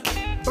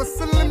for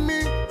silly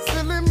me.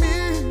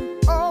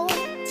 Oh,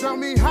 tell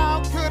me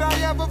how could I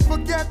ever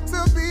forget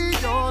to be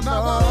your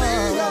love?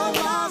 Never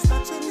realize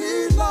that you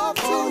need love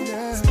too. Oh,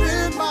 yeah.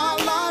 Spend my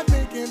life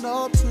making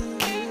up to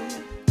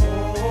you.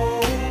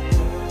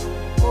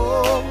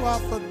 Oh, I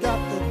forgot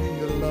to be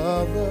a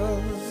lover.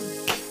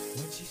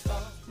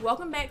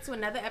 Welcome back to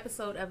another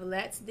episode of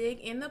Let's Dig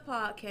in the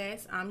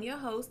Podcast. I'm your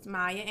host,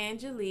 Maya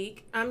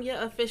Angelique. I'm your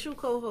official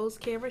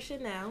co-host, Kara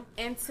Chanel.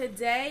 And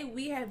today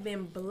we have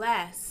been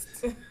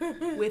blessed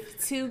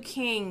with two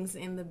kings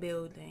in the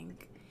building.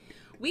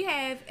 We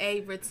have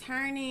a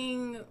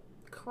returning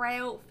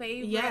crowd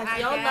favorite. Yes,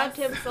 y'all loved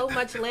him so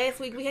much last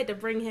week. We had to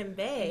bring him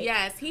back.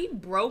 Yes, he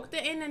broke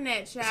the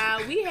internet,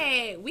 child. We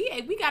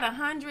got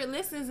 100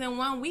 listens in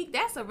 1 week.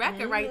 That's a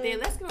record right there.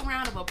 Let's give a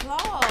round of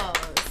applause.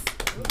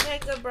 Okay,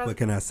 good, bro. What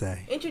can I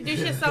say?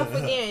 Introduce yourself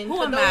again.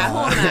 Who am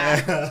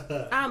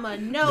I? I'm a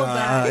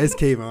nobody. It's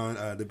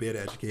Kayvon, the Beard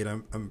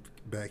Educator. I'm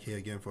back here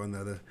again for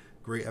another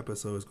great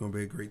episode. It's going to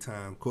be a great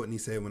time. Courtney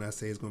said when I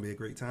say it's going to be a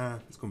great time,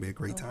 it's going to be a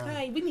great time.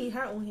 Okay, we need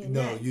her on here.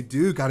 No, next. you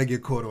do got to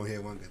get caught on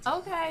here one good time.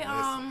 Okay,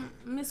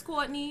 Miss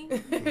Courtney.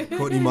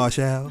 Courtney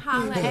Marshall.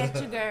 Holla at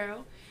your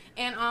girl.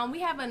 And we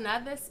have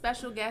another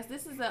special guest.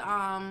 This is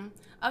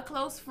a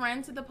close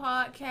friend to the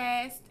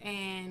podcast,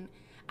 and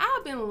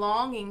I've been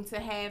longing to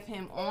have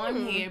him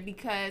on here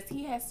because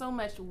he has so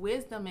much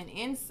wisdom and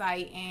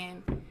insight,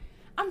 and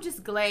I'm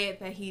just glad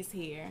that he's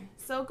here.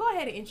 So go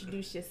ahead and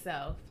introduce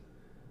yourself.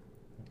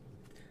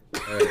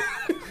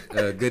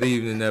 Good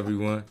evening,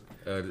 everyone.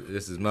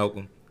 This is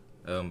Malcolm.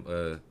 I'm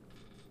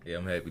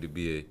happy to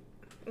be here.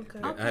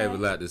 Okay. I have a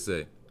lot to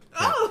say.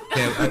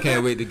 I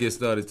can't wait to get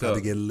started Got to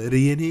talking. get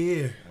Liddy in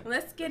here.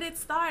 Let's get it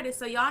started.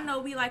 So y'all know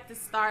we like to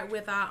start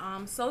with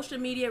our social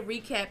media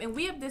recap, and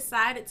we have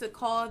decided to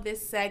call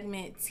this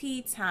segment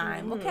Tea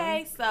Time.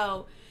 Okay,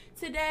 so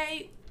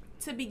today,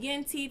 to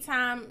begin Tea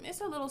Time,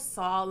 it's a little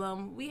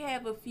solemn. We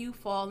have a few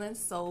fallen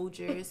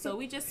soldiers, so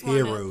we just want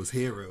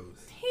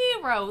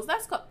heroes.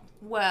 Let's go.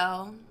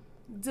 Well,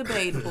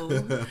 debatable.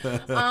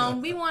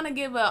 We want to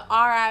give a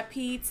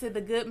RIP to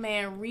the good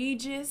man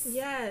Regis.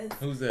 Yes.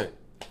 Who's that?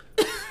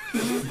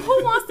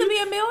 Who wants to be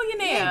a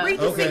millionaire?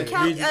 Regis and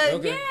Cal- Regis,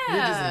 okay.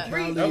 Yeah.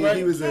 Regis All right.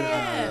 He was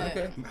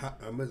Yeah.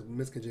 in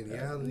Miss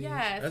Congeniality.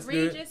 Yes, That's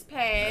Regis good.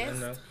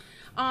 passed.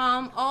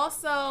 I know.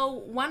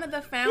 Also, one of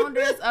the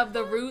founders of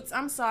The Roots,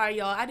 I'm sorry,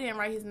 y'all, I didn't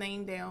write his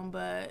name down,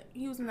 but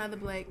he was another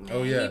black man.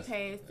 Oh, yes. He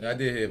passed. I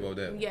did hear about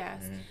that.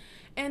 Yes. Mhm.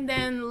 And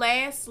then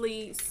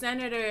lastly,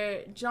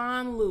 Senator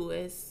John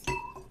Lewis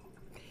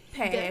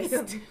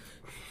passed.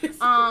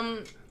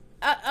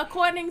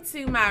 According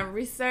to my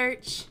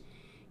research,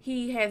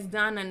 he has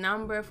done a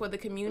number for the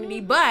community,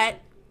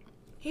 but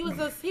He was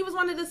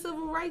one of the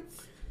civil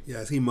rights.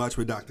 Yes, he marched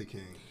with Dr.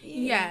 King.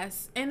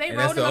 yes, and they And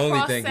rode that's him the only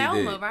across thing he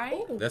Selma, did.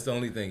 right? That's the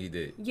only thing he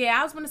did. Yeah,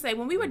 I was going to say,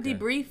 when we were Okay.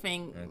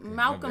 debriefing, Okay,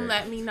 Malcolm my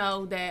bad. let me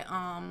know that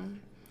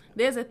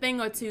there's a thing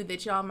or two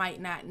that y'all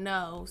might not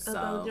know. So,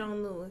 About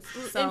John Lewis.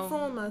 so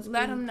Inform us.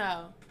 let please. him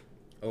know.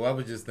 Oh, I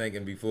was just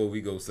thinking before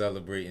we go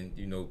celebrating,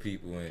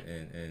 people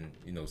and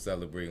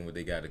celebrating what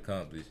they got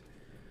accomplished.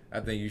 I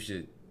think you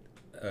should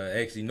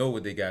actually know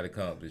what they got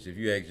accomplished. If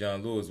you ask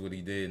John Lewis what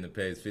he did in the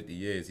past 50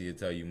 years, he'll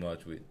tell you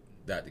march with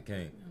Dr.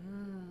 King.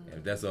 And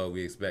if that's all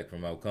we expect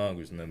from our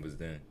Congress members,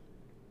 then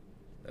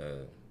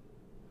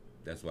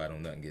that's why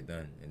don't nothing get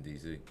done in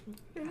D.C.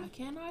 I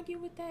can't argue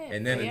with that.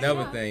 And then Fair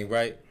another enough. thing,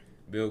 right?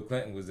 Bill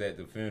Clinton was at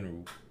the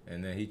funeral,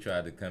 and then he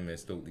tried to come at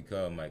Stokely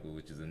Carmichael,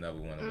 which is another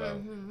one of our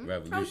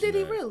revolutionaries. Oh, did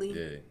he really?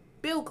 Yeah.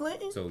 Bill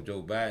Clinton? So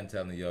Joe Biden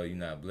telling y'all you're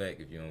not black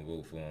if you don't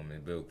vote for him,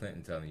 and Bill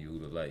Clinton telling you who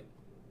to like,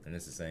 and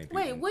it's the same people.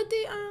 Wait, what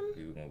did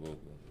people gonna vote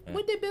for?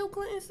 what did Bill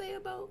Clinton say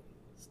about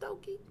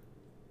Stokey?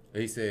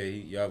 He said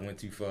y'all went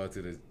too far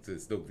to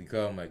Stokely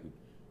Carmichael,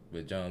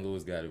 but John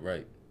Lewis got it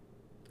right,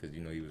 because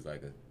he was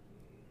like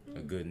a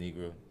good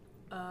Negro.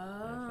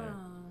 Oh.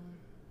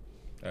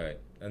 All right,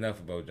 enough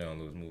about John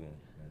Lewis. Move on.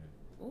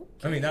 Okay.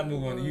 I mean, not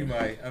move on to you,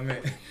 Mike. I mean,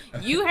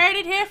 You heard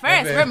it here first.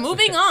 bad. We're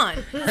moving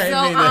on. So,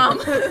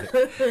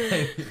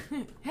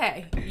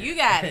 hey, you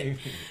got it.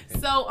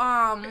 So,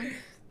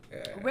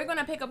 we're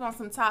gonna pick up on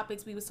some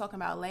topics we was talking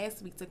about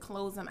last week to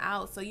close them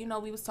out. So,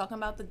 we was talking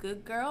about the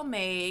good girl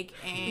Meg,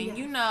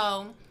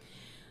 and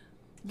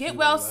get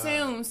well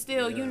soon.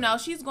 Still,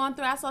 she's going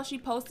through. I saw she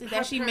posted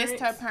that she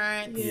missed her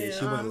parents. Yeah,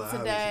 she went live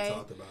today. and she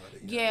talked about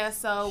it. Yeah,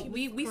 so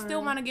we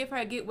still want to give her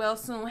a get well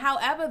soon.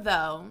 However,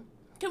 though,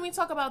 can we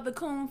talk about the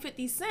coon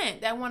 50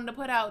 Cent that wanted to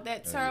put out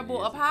that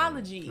terrible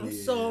apology? I'm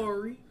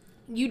sorry.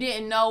 You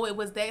didn't know it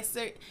was that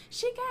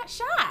she got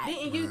shot.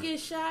 Didn't you get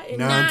shot? In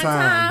 9 times?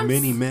 times.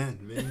 Many men.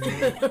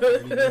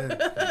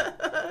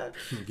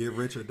 Get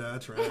rich or die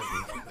trying.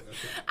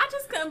 I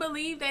just couldn't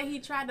believe that he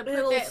tried to put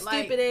Little that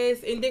like. stupid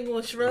ass and then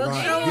gonna shrug.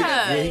 Right. Shrug.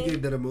 Yeah. Yeah, he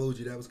gave that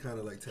emoji. That was kind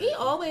of like. He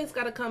always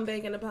got to come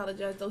back and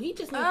apologize, though. He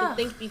just needs to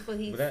think before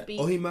he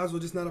speaks. Oh, he might as well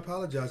just not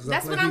apologize. 'Cause I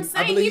That's feel what like I'm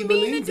saying. I believe He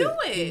mean to believes do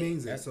He it.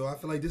 means it. So I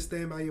feel like just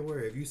stand by your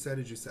word. If you said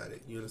it, you said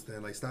it. You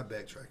understand? Like, stop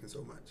backtracking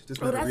so much.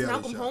 Just Oh, make a that's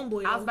reality Malcolm show.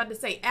 Homeboy. I was about to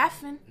say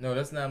effing. No,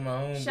 that's not my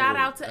homeboy. Shout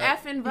out to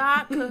effing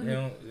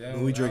vodka.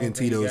 We drinking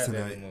Tito's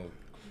tonight.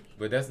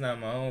 But that's not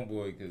my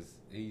homeboy because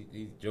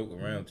he joke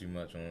around too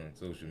much on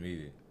social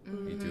media.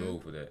 He too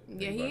old for that.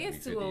 Yeah, he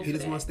is too old He for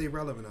just that. want to stay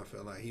relevant. I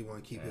feel like he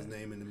want to keep his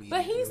name in the media.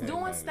 But he's Yeah,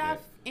 doing yeah. stuff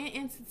in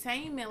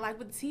entertainment, like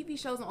with TV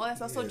shows and all that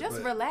stuff. So Yeah, just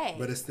but- relax.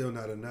 But it's still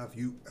not enough.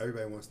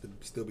 Everybody wants to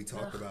still be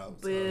talked about.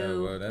 So.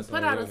 Boo. well, that's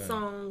Put all out a right then.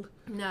 song.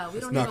 no, we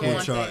It's don't not even going to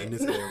want chart that. in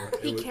this era.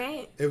 He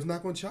can't. It was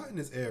not going to chart in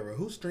this era.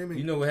 Who's streaming?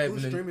 You know what happened?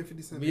 Who's to, streaming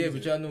 50 Cent? Yeah, but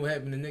music? y'all know what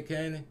happened to Nick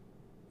Cannon?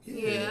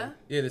 Yeah.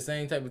 Yeah, the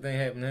same type of thing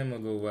happened to him a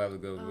little while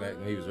ago back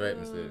when he was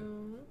rapping still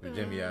with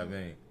Jimmy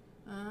Iovine.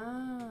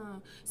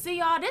 Oh. See,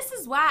 y'all, this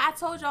is why I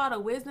told y'all the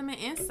wisdom and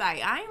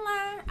insight. I ain't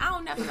lying. I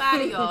don't never lie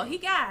to y'all. He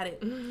got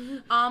it.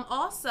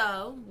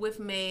 Also, with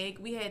Meg,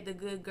 we had the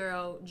good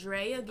girl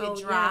Drea get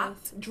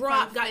dropped. Yes.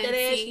 Dropped. from Got that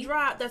ass Fenty.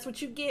 dropped. That's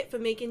what you get for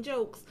making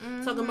jokes.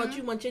 Talking about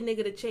you want your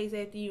nigga to chase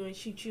after you and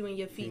shoot you in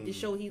your feet to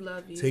show he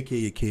love you. Take care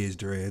of your kids,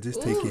 Dre.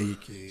 Just take care of your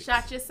kids.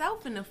 Shot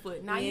yourself in the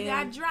foot. Now you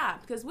Yeah. got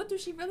dropped. Because what do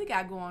she really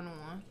got going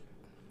on?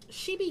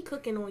 She be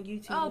cooking on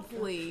YouTube. Oh, and stuff.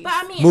 please. But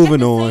I mean, Moving at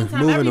the on. same time,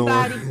 Moving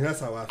everybody, on. That's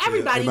how I feel.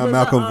 Everybody in my was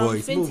Malcolm a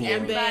voice. Fenty Move on.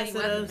 Everybody was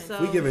ambassador. a Fenty.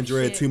 So We giving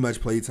Dre shit. too much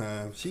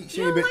playtime. She You ain't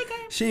been don't like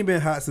her? she ain't been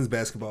hot since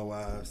Basketball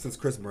Wives, since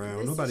Chris Brown.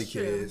 This Nobody is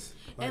true. cares.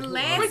 And who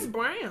last- Chris else?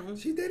 Brown.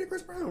 She dated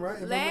Chris Brown, right?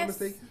 If I'm not Last-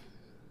 mistaken.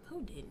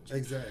 Who didn't?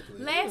 Exactly.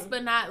 Last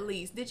but not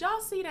least, did y'all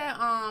see that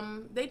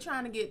they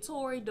trying to get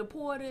Tory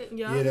deported?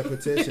 Yeah, that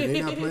petition. They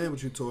not playing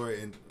with you,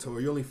 Tory. And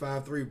Tory, you're only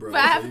 5'3", bro.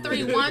 5'3", So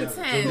you gotta-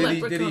 110. Did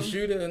he Leprechaun.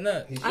 shoot her or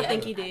not? I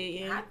think he did,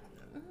 yeah.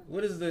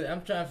 What is the?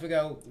 I'm trying to figure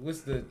out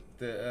what's the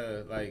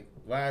like.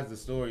 Why is the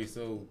story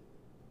so?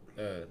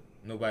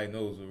 Nobody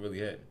knows what really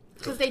happened.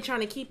 Because they trying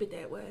to keep it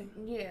that way.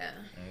 Yeah.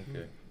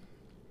 Okay.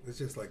 It's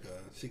just like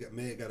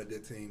Meg got a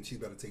good team. She's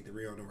about to take the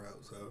Rihanna route,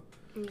 so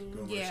don't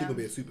worry. Yeah. She gonna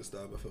be a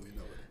superstar before we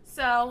know it.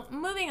 So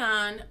moving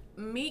on,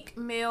 Meek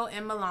Mill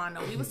and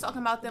Milano. We was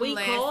talking about them We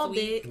last called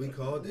week. it. We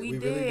called it. We We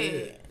really did.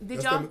 did. Did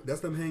That's y'all- That's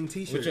them hang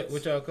T-shirts.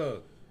 What y'all call?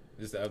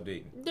 Just to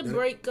update. The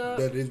breakup.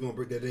 That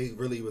they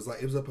really was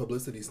like it was a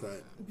publicity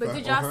stunt. But For-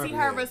 did on y'all see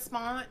her behalf.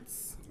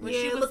 response? When Yeah,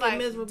 she was looking like,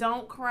 miserable.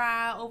 "Don't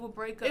cry over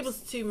breakups." It was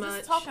too much.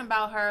 Just talking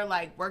about her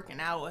like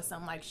working out or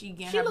something, like she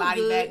getting She her looked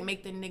body good. back,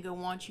 make the nigga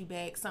want you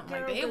back, something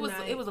Girl, like that. good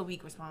night. It was a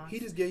weak response. He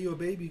just gave you a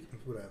baby.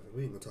 Whatever.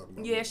 We ain't gonna talk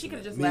about. Yeah, it. she could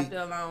have just Meek- left it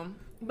alone.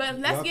 But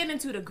let's Y'all- get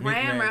into the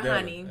grammar, Mandela.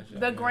 honey. That's your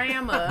The name.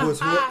 grammar. Was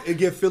what it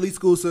get Philly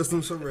school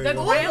systems for real. The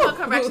grammar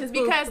corrections,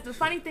 because the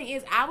funny thing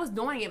is, I was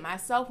doing it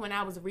myself when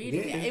I was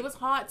reading Yeah. it. It was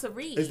hard to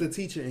read. It's the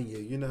teacher in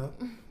you, know.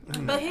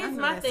 But here's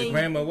my thing.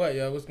 Grandma, what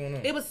y'all? What's going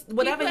on? It was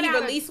whatever put he out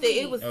a released it. tweet.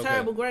 It was Okay.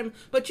 terrible grammar.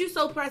 But you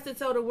so pressed to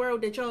tell the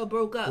world that y'all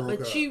broke up, Broke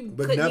but up. you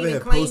But couldn't never even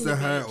had claim posted the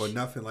her bitch. or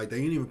nothing like that.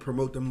 You didn't even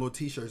promote them little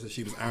T-shirts that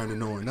she was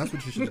ironing on. That's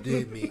what you should have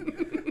did, me.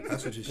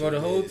 That's what you should. Well, the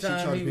whole She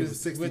time charged he me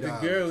was for with the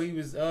 $60. girl, he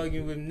was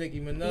arguing with Nicki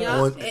Minaj. Yeah.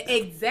 On-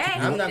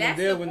 Exactly. I'm not gonna That's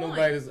deal the with point.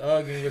 nobody that's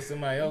arguing with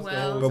somebody else. the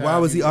Well- whole But time. why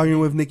was he arguing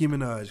with Nicki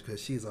Minaj?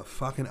 Because she's a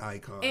fucking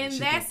icon. And She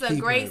that's can a keep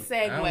great him.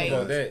 I don't know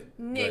about segue. that.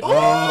 Nick. but-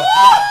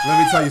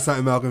 Let me tell you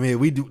something, Malcolm. Here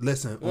we do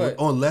listen What?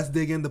 on Let's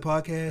Dig In the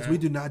podcast. We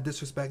do not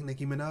disrespect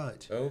Nicki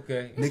Minaj.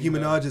 Okay. Nicki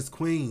Minaj is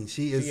queen.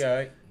 She is She all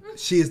right.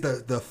 she is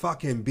the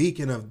fucking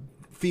beacon of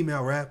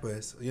female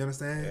rappers. You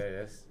understand? Yeah,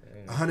 that's.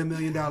 $100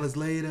 million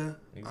later,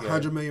 You got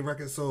 100 it. million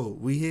records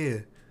sold. We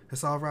here.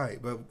 It's all right,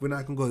 but we're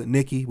not gonna go to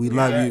Nicki. We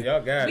love you.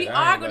 Y'all got We it.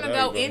 I are ain't gonna about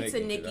go argue about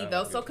into Nicki 'cause I though.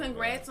 don't So give a fuck.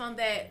 congrats on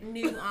that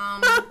new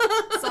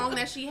song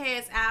that she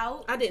has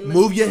out. I didn't Move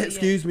listen your to it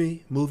excuse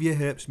me. Move your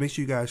hips. Make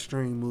sure you guys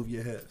stream. Move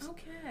your hips.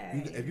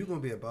 Okay. If you're gonna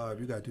be a barb,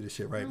 you gotta do the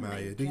shit right, Oh my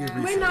Maya. Do your God.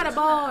 yet. research. We're not a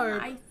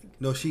barb.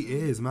 No, she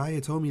is. Maya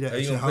told me that Are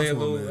at you your gonna play house a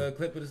little woman.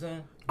 clip of the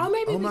song? Or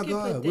maybe Oh we my can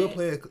God, put we'll that.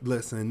 play it.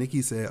 Listen,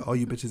 Nikki said all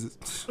you bitches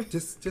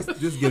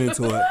just get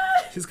into it.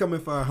 She's coming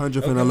for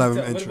 111th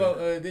What entry. about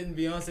didn't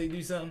Beyonce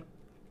do something?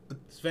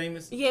 It's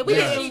famous. Yeah, we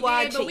Yeah. didn't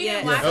watch but it we yet.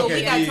 didn't watch so it. we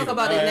Okay, gotta yeah. talk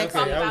about it Alright, next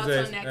okay. week. Talk I about was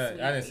till just- next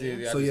I didn't see it.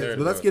 I So just yes, heard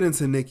but let's about get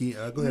into Nikki. Go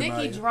ahead, Nicki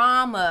Maya.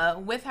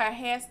 drama with her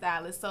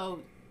hairstylist. So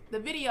the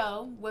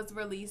video was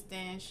released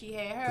and she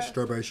had her The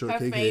strawberry her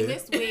shortcake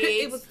famous head. wigs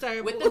It was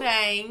terrible. with the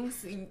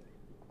bangs.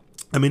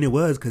 I mean, it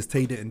was because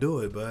Tay didn't do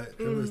it, but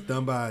it was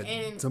done by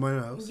And- somebody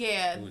else.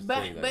 Yeah, Who's but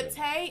Tay, like but that?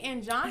 Tay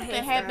and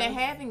Jonathan have been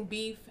having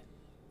beef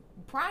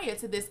prior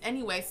to this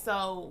anyway.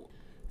 So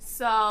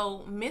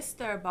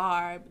Mr.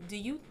 Barb, do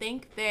you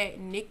think that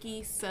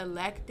Nicki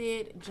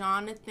selected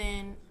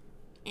Jonathan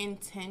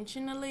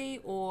intentionally,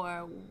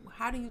 or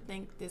how do you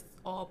think this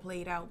all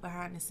played out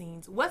behind the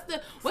scenes? What's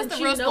the Since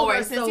you real know story?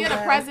 her Since so you're the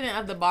well. president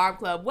of the Barb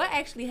Club, what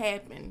actually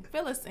happened?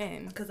 Fill us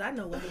in. Because I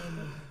know what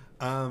happened.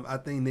 I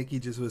think Nikki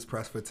just was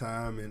pressed for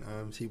time,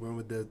 and she went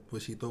with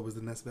what she thought was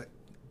the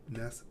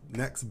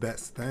next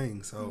best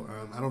thing. So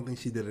I don't think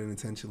she did it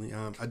intentionally.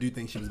 I do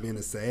think she was being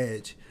a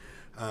sage,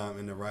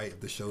 and the right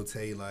of the show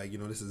Tay, like, you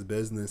know, this is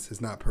business.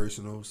 It's not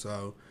personal.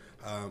 So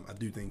I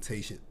do think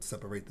Tay should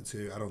separate the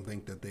two. I don't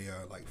think that they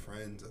are like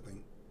friends. I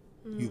think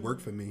you work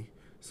for me,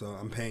 so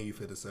I'm paying you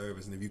for the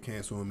service. And if you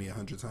cancel on me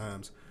 100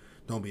 times,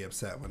 don't be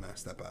upset when I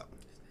step out.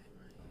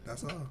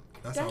 That's all.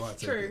 That's how I take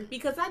true. it.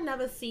 Because I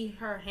never see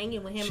her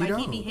hanging with him. She Like,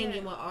 he don't. be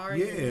hanging with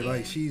Ari. Yeah,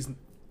 like she's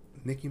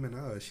Nicki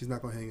Minaj. She's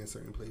not gonna hang in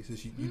certain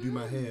places. You do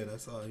my hair.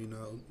 That's all. You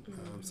know,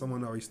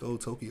 someone already stole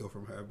Tokyo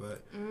from her,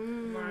 but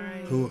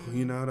Right. who,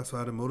 you know, that's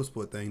why the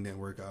motorsport thing didn't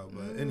work out.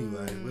 But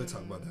anyway, we'll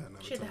talk about that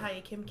another Should have time.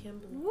 hired Kim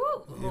Kimble. Woo.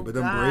 Yeah, Oh, but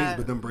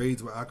God. them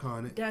braids were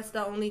iconic. That's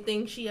the only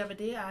thing she ever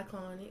did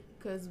iconic.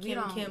 Cause we Kim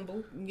don't.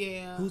 Kimble.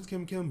 Yeah. Who's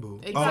Kim Kimble?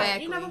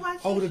 Exactly. You never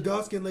watched Oh, it? the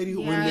dark skinned lady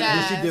who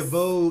Yes. when she did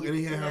Vogue and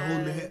he had her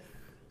holding the Yes. head.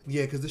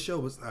 Yeah, because the show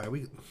was all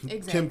right.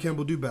 Exactly. Kim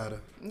Kimble do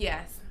better.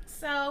 Yes.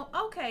 So,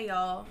 okay,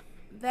 y'all.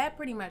 That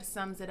pretty much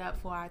sums it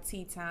up for our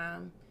tea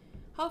time.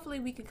 Hopefully,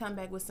 we can come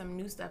back with some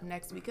new stuff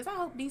next week. Because I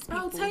hope these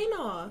people... Oh,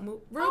 Tamar.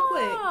 Real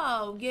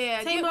Oh,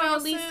 yeah. quick. get well Tamar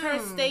released her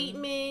soon.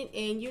 statement.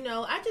 And, you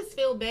know, I just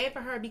feel bad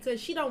for her because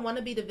she don't want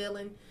to be the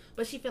villain.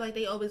 But she feel like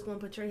they always going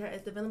to portray her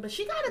as the villain. But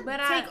she got to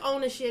take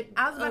ownership.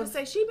 I was about to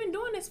say, she been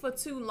doing this for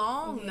too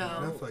long, Yeah. And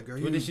I though. feel like, girl,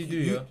 What did she do,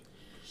 yo?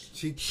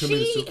 She She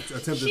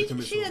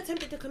attempted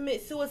attempted to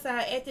commit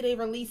suicide after they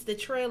released the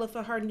trailer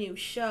for her new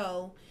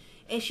show,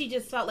 and she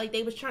just felt like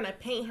they was trying to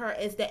paint her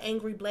as the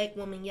angry black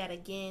woman yet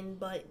again.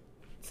 But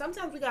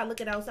sometimes we gotta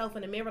look at ourselves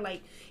in the mirror.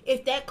 Like,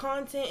 if that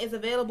content is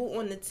available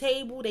on the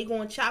table, they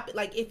gonna chop it.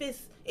 Like,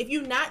 if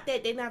you're not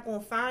that, they're not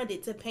gonna find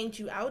it to paint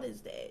you out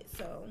as that.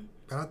 So,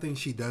 But I think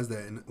she does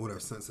that with a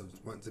sense of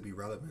wanting to be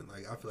relevant.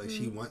 Like, I feel like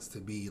she wants to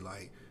be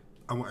like,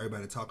 I want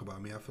everybody to talk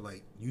about me. I feel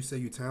like you say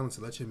you're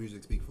talented, let your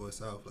music speak for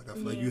itself. Like, I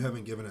feel like you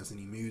haven't given us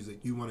any music.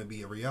 You want to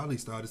be a reality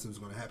star, this is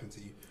going to happen to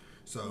you.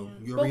 So,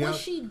 your but reality... what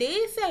she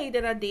did say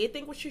that I did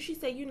think was true. She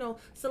said, you know,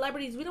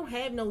 celebrities, we don't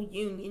have no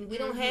union. We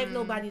don't have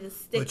nobody to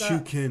stick But up. you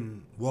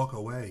can walk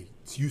away.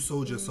 You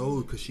sold your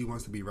soul because she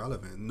wants to be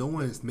relevant. No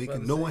one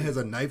has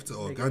a knife to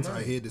or a gun to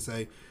her head to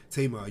say,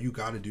 Tamar, you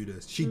got to do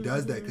this. She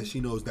does that because she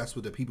knows that's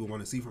what the people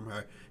want to see from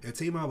her. And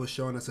Tamar was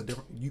showing us a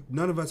different...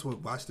 none of us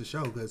would watch the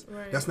show because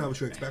that's not what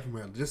you expect from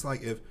her. Just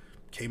like if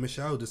K.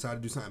 Michelle decided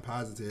to do something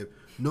positive,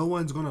 no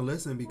one's going to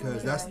listen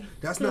because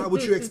that's not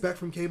what you expect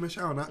from K.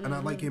 Michelle. And I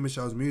like K.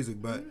 Michelle's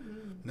music, but...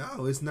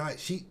 No, it's not.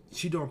 She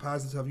doing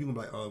positive stuff. You gonna be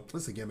like, oh,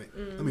 it's a gimmick.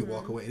 Let me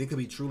walk away. And it could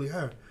be truly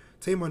her.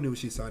 Tamar knew what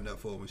she signed up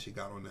for when she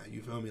got on that.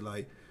 You feel me?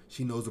 Like,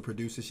 she knows the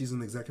producer. She's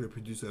an executive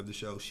producer of the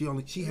show. She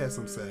has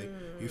some say.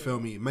 You feel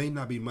me? It may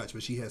not be much,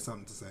 but she has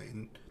something to say.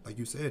 And like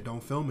you said,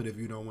 don't film it if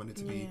you don't want it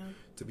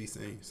to be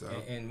seen. So.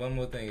 And one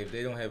more thing, if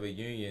they don't have a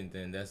union,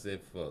 then that's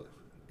it for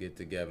get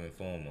together and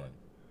form one.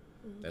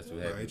 That's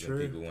what happens when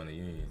people want a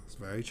union. It's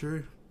very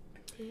true.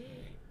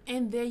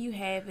 And there you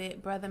have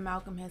it. Brother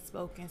Malcolm has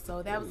spoken.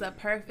 So that was a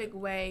perfect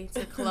way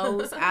to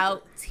close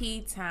out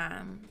tea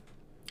time.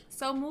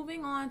 So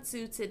moving on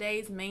to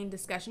today's main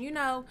discussion. You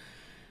know,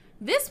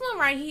 this one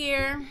right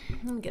here,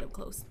 let me get up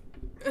close.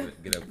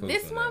 Get up close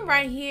This on one that,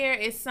 right here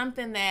is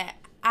something that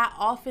I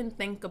often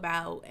think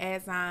about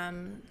as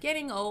I'm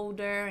getting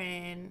older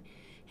and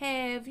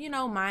have, you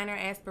know, minor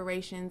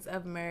aspirations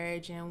of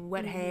marriage and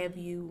what have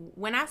you.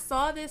 When I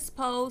saw this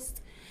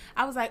post,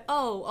 I was like,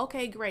 oh,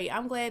 okay, great.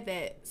 I'm glad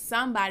that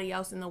somebody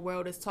else in the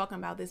world is talking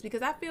about this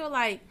because I feel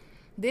like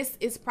this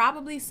is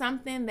probably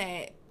something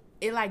that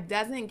it like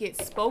doesn't get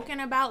spoken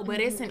about, but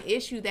it's an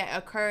issue that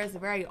occurs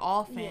very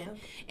often.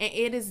 And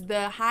it is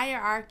the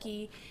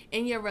hierarchy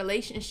in your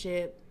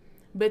relationship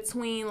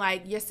between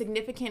like your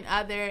significant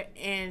other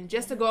and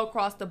just to go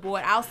across the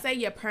board, I'll say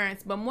your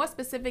parents, but more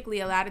specifically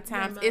a lot of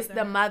times it's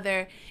the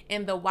mother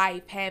and the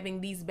wife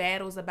having these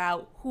battles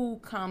about who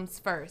comes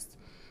first.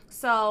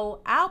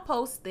 So I'll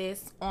post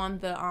this on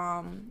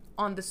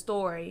the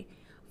story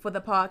for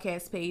the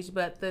podcast page,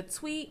 but the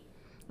tweet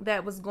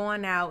that was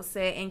going out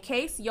said, in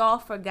case y'all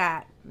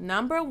forgot,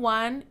 number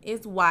 1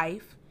 is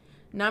wife,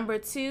 number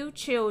 2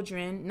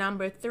 children,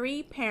 number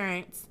 3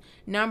 parents,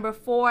 number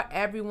 4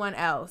 everyone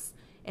else.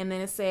 And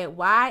then it said,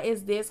 why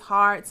is this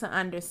hard to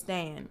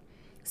understand?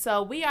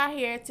 So we are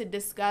here to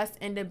discuss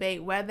and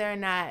debate whether or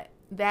not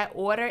that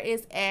order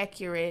is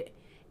accurate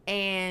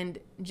and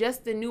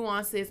just the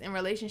nuances in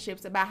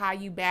relationships about how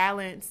you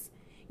balance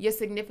your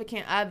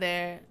significant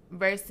other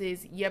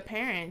versus your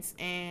parents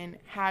and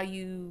how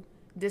you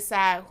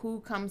decide who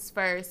comes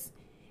first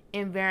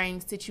in varying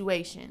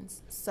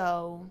situations.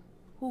 So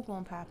who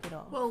gonna pop it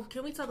off? Well,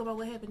 can we talk about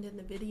what happened in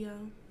the video?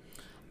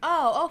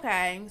 Oh,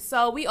 okay.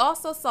 So we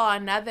also saw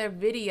another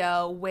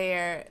video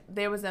where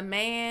there was a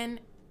man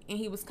and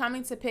he was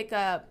coming to pick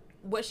up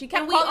what she kept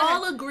And we calling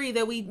all her. agree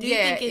that we do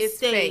think it's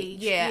fake.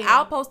 staged. Yeah,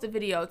 I'll post the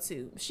video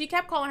too. She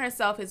kept calling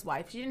herself his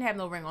wife. She didn't have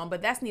no ring on,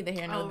 but that's neither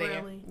here nor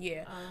there. Really?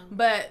 Yeah.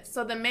 But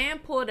so the man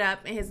pulled up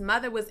and his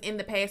mother was in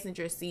the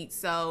passenger seat.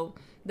 So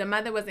the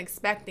mother was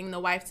expecting the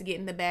wife to get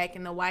in the back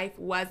and the wife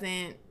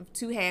wasn't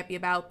too happy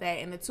about that.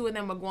 And the two of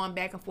them were going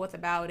back and forth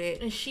about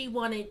it. And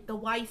the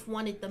wife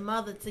wanted the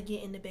mother to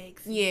get in the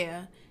back seat.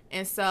 Yeah.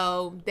 And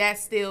so that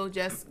still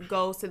just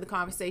goes to the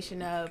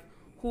conversation of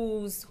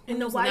who's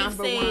And the wife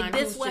number said, one,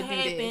 this who what should do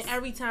happened this.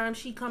 every time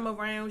she come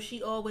around.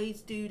 She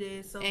always do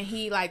this. So And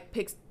he like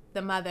picks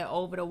the mother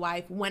over the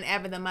wife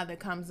whenever the mother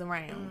comes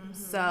around.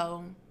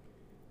 So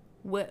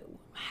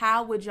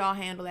how would y'all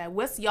handle that?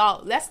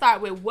 Let's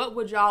start with what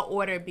would y'all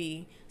order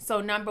be?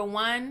 So number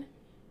one,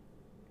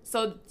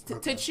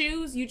 to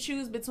choose, you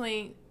choose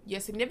between your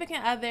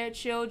significant other,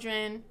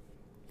 children,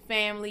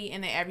 family,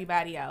 and then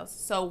everybody else.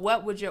 So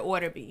what would your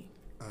order be?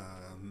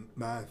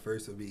 My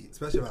first would be,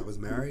 especially if I was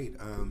married,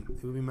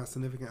 it would be my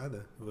significant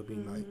other. It would be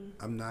like,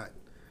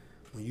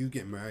 when you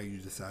get married, you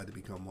decide to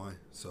become one.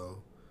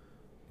 So,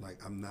 like,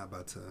 I'm not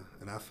about to,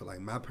 and I feel like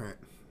my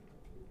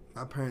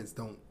parents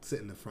don't sit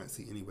in the front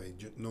seat anyway,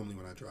 normally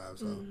when I drive.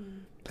 So,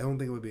 I don't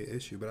think it would be an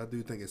issue, but I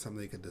do think it's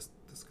something they could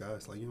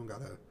discuss. Like, you don't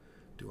got to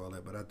do all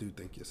that, but I do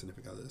think your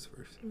significant other is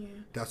first. Yeah.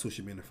 That's who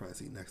should be in the front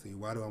seat next to you.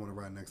 Why do I want to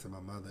ride next to my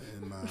mother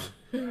and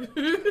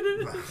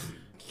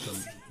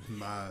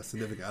my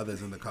significant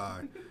other's in the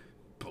car?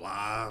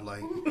 Blah,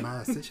 like,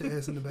 sit your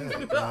ass in the back.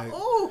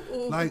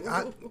 Like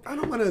I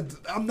don't want to.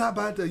 I'm not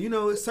about to.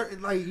 It's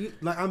certain we're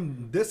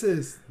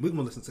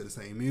gonna listen to the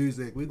same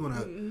music. We're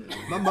gonna.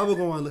 My mother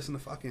gonna listen to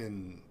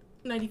fucking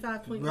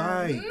 95.9.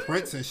 Right,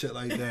 Prince and shit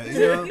like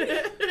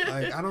that.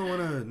 Like I don't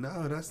want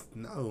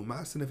to.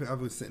 My significant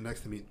other was sitting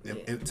next to me,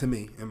 to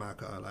me in my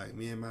car. Like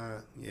me and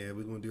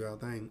we're gonna do our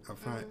thing up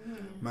front.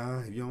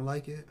 Ma, if you don't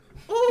like it,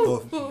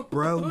 or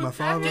bro, my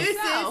father,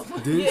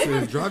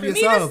 dude, drive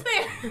yourself.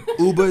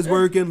 Uber is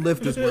working,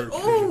 Lyft is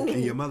working,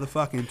 and your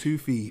motherfucking 2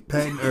 feet,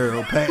 patting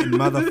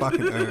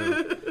motherfucking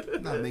Earl.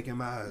 I'm not making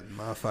my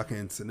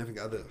fucking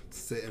significant other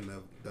sit in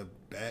the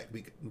back.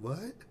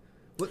 What?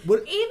 What?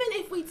 Even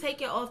if we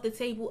take it off the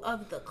table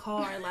of the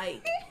car,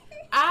 like,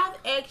 I've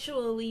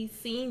actually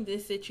seen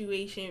this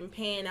situation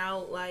pan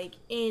out, like,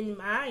 in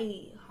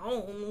my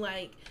home,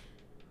 like,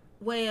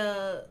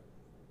 where...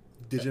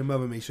 Did your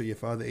mother make sure your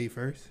father ate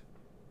first?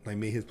 Like,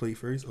 made his plate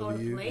first over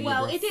you?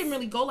 Well, it didn't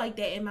really go like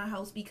that in my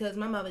house because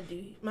my mother's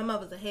a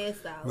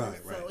hairstylist,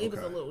 right, so it was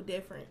a little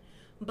different.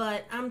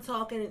 But I'm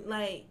talking,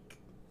 like...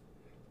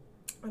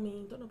 I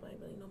mean, don't nobody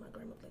really know my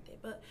grandmother like that.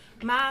 But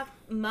my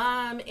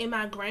mom and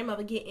my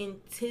grandmother get in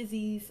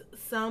tizzies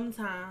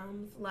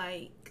sometimes.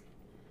 Like,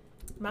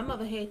 my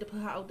mother had to put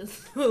her out the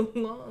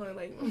salon.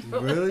 Like, my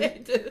mother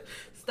had to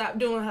stop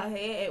doing her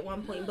hair at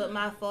one point. But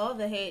my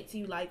father had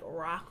to, like,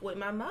 rock with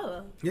my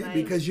mother. Yeah, like,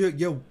 because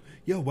your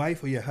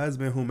wife or your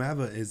husband,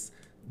 whomever,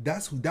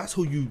 that's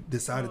who you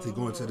decided to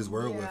go into this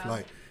world with.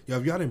 Like,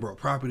 if y'all didn't brought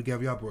property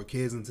together, y'all brought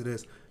kids into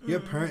this, your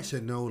parents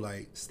should know,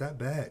 like, step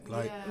back.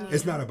 Like,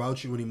 it's not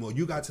about you anymore.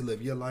 You got to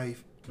live your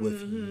life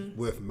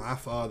with my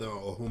father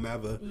or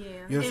whomever.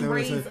 Yeah. You know what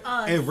I'm saying?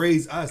 And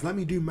raise us. Let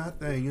me do my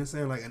thing. You know what I'm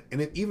saying? Like,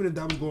 and even if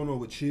that was going on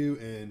with you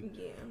and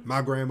my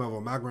grandmother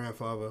or my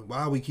grandfather, why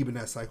are we keeping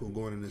that cycle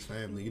going in this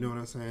family? You know what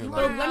I'm saying?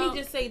 Like, but let me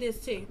just say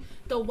this too: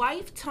 the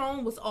wife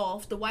tone was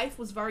off. The wife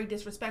was very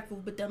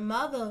disrespectful, but the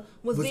mother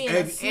was being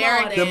a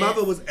smart ass. The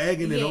mother was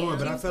egging it on,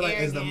 but I feel like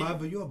as the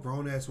mother, you're a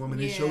grown ass woman.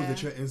 It shows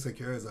that you're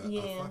insecure as a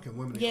fucking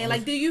woman. Yeah,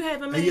 like, do you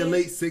have a man? In your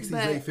late 60s,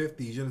 late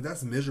 50s,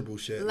 that's miserable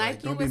shit.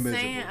 Like don't you were be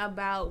saying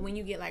about when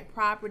you get like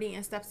property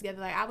and stuff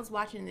together. Like I was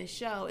watching this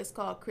show. It's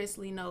called Chris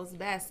Lee Knows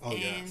Best,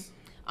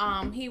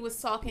 he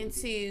was talking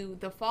to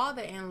the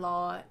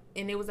father-in-law,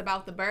 and it was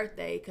about the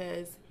birthday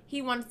because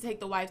he wanted to take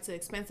the wife to an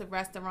expensive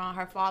restaurant.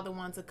 Her father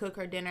wanted to cook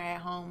her dinner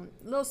at home.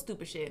 Little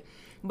stupid shit.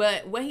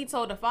 But when he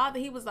told the father,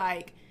 he was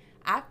like,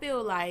 I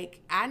feel like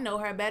I know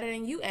her better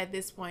than you at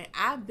this point.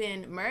 I've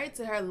been married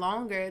to her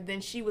longer than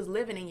she was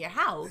living in your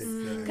house.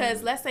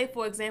 Because let's say,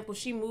 for example,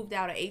 she moved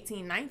out at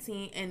 18,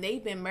 19, and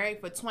they've been married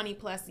for 20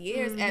 plus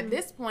years. At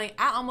this point,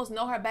 I almost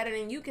know her better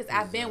than you because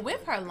I've been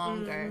with her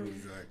longer.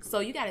 So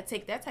you got to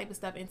take that type of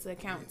stuff into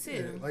account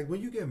too. Like when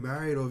you get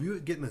married or if you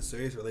get in a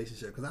serious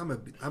relationship, because I'm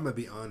gonna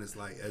be honest,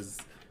 like as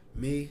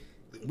me.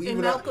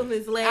 And Malcolm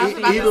is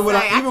laughing. Even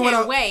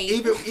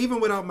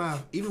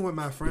with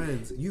my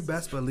friends, you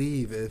best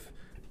believe if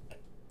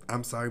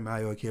I'm sorry,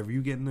 Mayo, if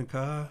you get in the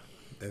car,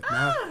 you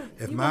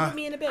put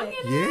me in the back.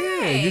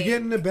 You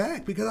get in the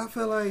back because I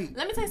feel like.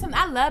 Let me tell you something.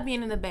 I love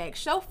being in the back.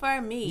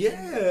 Chauffeur me.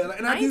 Yeah,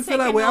 and I do feel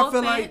that way. I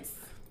feel like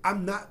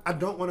I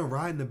don't want to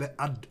ride in the back.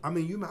 I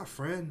mean, you my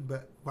friend,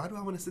 but why do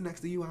I want to sit next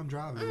to you while I'm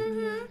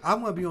driving? I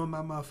want to be on my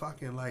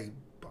motherfucking like.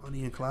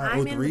 Bonnie and Clyde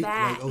 03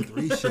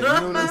 shit. You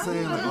know what I'm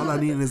saying? Like all I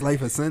need in this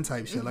life is sin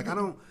type shit. Like I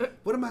don't.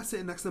 What am I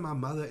sitting next to my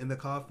mother in the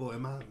car for?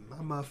 And my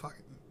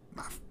motherfucking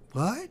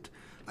what?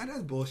 Like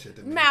that's bullshit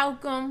to me.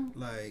 Malcolm.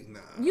 Like nah.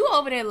 You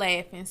over there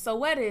laughing. So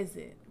what is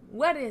it?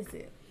 What is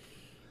it?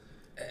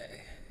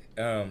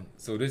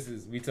 So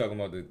we talking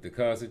about the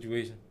car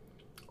situation.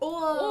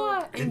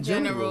 Or in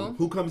general.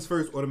 Who comes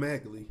first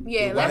automatically?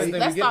 Yeah,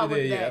 let's start with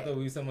that. Yeah, I thought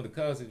we were talking about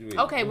the car situation.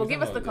 Okay, well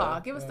give us the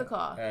car. Give us the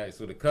car. All right,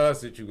 so the car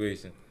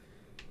situation.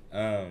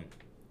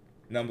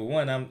 Number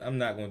one, I'm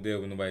not gonna deal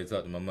with nobody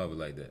talk to my mother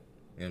like that.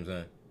 You know what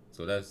I'm saying?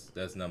 So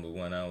that's number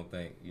one. I don't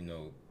think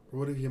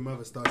What if your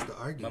mother starts to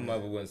argue? My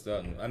mother wouldn't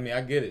start. I mean, I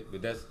get it,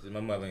 but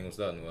my mother ain't gonna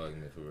start no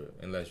argument for real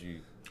unless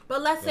you.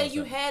 But let's say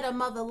you had a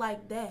mother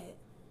like that.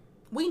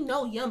 We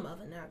know your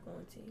mother not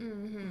going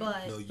to,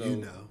 but No, you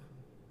know,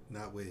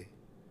 not we.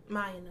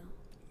 Maya know.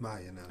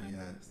 Maya know,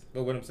 yes.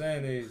 But what I'm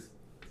saying is,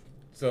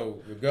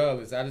 so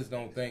regardless, I just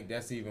don't think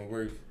that's even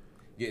worth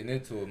getting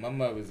into it. My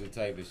mother's the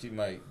type that she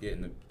might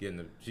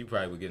she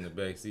probably would get in the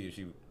back seat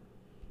if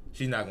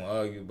she's not gonna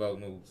argue about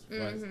no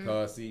front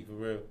car seat for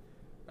real.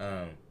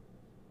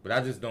 But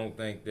I just don't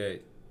think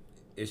that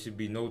it should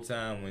be no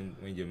time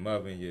when your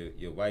mother and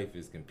your wife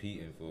is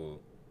competing for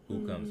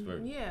who comes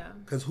first. Yeah.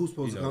 Because who's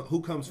supposed to come?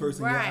 Who comes first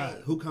in your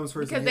eyes? Who comes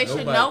first? Because in they your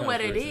should eyes? know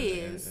Nobody what comes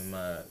it first is. in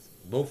my eyes.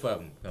 Both of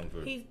them come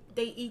first.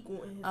 They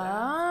equal in his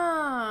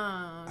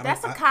eyes. Oh,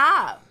 that's a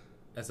cop.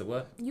 That's a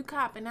what? You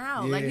copping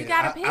out. Yeah, Like, you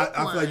gotta pick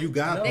I one. feel like you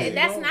got No, pick.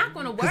 That's not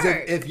gonna Because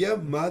work. if your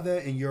mother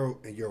and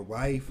your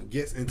wife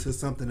gets into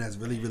something that's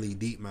really, really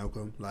deep,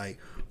 Malcolm, like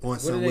on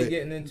What some are they way,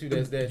 getting into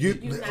that's that you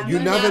deep? you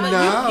never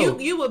know.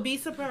 You would be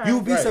surprised. You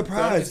would be Right. So I'm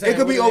surprised. just saying, It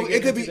could be. what are they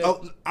It could be. getting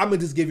into I'm gonna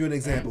just give you an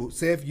example.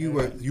 Say if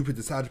you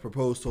decide to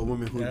propose to a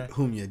woman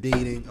whom you're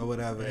dating or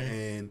whatever,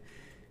 and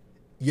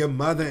your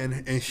mother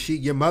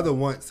your mother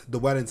wants the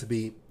wedding to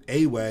be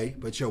A way,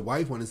 but your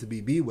wife wants it to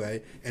be B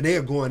way, and they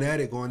are going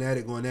at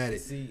it.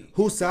 See,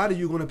 whose side are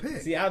you gonna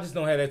pick? See, I just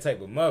don't have that type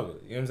of mother.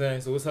 You know what I'm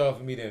saying? So it's hard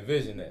for me to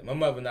envision that. My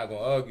mother not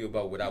gonna argue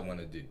about what I want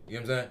to do. You know what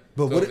I'm saying?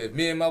 But so what if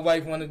me and my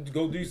wife want to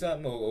go do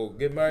something or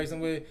get married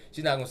somewhere,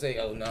 she's not gonna say,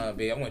 "Oh nah,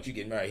 babe, I want you to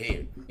get married here."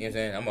 You know what I'm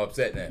saying? I'm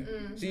upset now.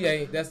 She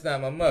ain't. That's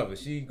not my mother.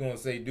 She gonna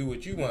say, "Do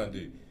what you want to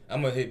do."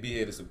 I'm gonna be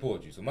here to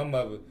support you. So my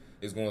mother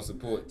is gonna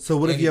support. So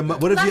what if your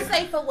anything. what if Let's you,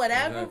 say for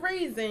whatever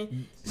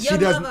reason, she your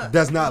does mother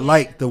does not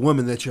like the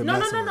woman that you're No,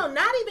 messing with?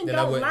 not even Then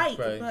I don't wouldn't like,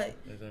 probably- but you know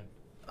what I'm saying?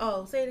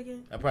 oh, say it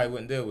again. I probably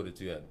wouldn't deal with it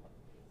too. You know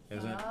what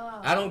I'm saying?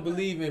 I don't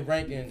believe in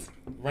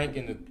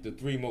ranking the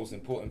three most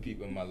important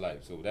people in my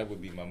life. So that would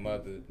be my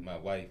mother, my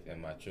wife,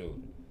 and my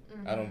children.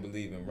 I don't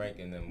believe in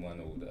ranking them one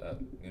over the other.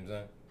 You know what I'm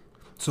saying?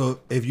 So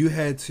if you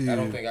had to, I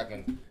don't think I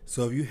can.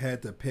 So if you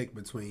had to pick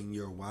between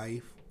your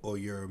wife or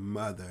your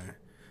mother,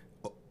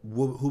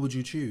 who would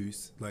you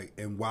choose? Like,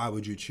 and why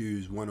would you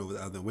choose one over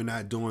the other? We're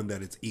not doing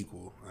that it's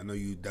equal. I know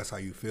that's how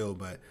you feel,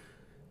 but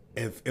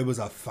if it was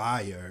a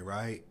fire,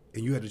 right,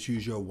 and you had to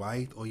choose your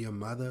wife or your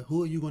mother,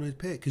 who are you going to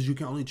pick? Because you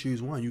can only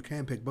choose one. You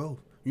can't pick both.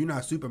 You're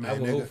not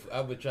Superman, nigga.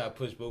 I would try to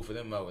push both of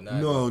them out.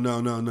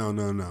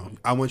 No.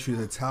 I want you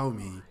to tell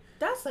me.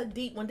 That's a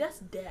deep one. That's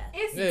death.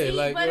 It's Yeah, deep,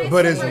 like, but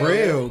But it's real.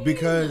 real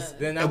because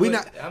Then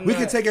we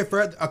can take it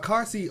further. A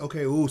car seat,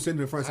 okay, sitting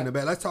in the front, sitting in the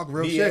back. Let's talk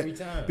real shit. Every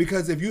time.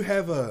 Because if you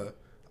have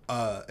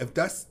if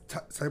that's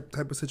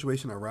type of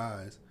situation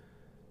arise,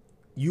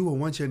 you will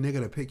want your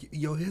nigga to pick you.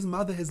 Yo, his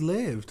mother has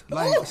lived.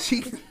 Like,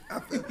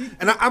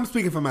 I'm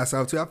speaking for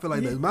myself too. I feel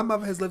like my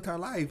mother has lived her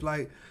life.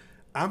 Like,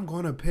 I'm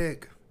going to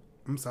pick,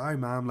 I'm sorry,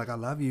 mom. Like, I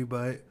love you,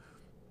 but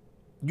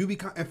you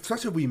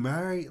especially if we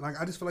married,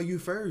 like, I just feel like you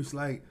first.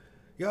 Like,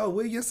 yo,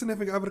 where your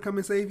significant other to come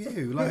and save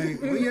you?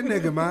 Like, where your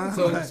nigga, man?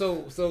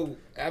 So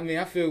I mean,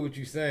 I feel what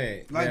you're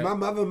saying. Like, now,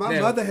 my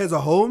mother has a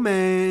whole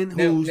man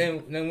who's...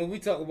 Now, when we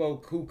talk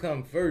about who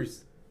come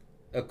first,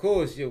 of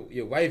course,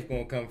 your wife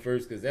gonna come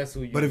first because that's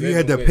who you. But if you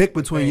had to pick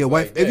between your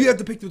wife, if you had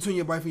to pick between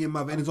your wife and your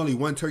mother, and there's only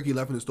one turkey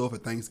left in the store for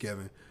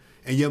Thanksgiving,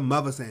 and your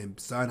mother saying,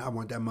 "Son, I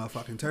want that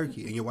motherfucking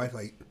turkey," and your wife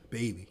like,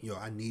 "Baby, yo,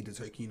 I need the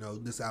turkey. You know,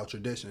 this is our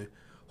tradition."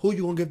 Who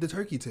you gonna give the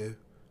turkey to?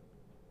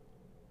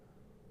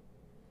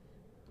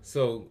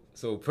 So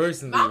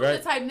personally, I'm right?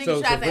 the type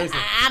nigga try to say,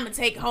 I'm gonna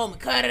take it home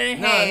and cut it in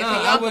half. No, so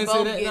y'all I can wouldn't say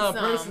both that. get No,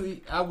 some.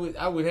 personally,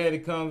 I would have a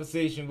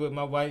conversation with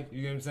my wife.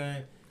 You know what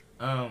I'm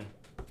saying?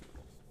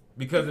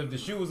 Because if the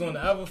shoe was on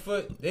the other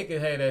foot, they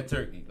could have that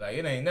turkey. Like,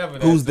 it ain't never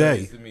that Who's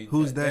serious they? to me.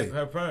 Who's they?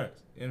 Her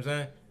parents. You know what I'm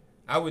saying?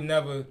 I would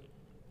never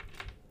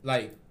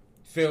like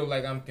feel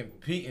like I'm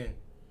competing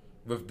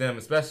with them,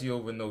 especially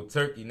over no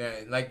turkey. Now,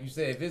 like you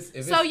said, if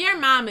it's So your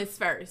mom is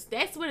first.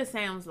 That's what it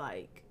sounds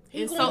like.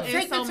 He In gonna so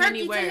take the many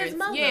turkey to his words.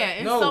 mother. Yeah,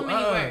 in No, so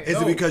many words. Is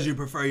No. it because you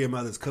prefer your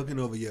mother's cooking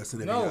over your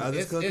significant no,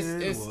 other's it's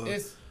cooking?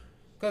 it's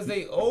because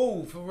they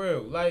old for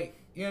real. Like,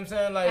 you know what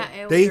I'm saying?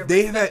 Like,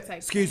 They've had.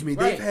 Excuse me.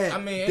 right. They've had. I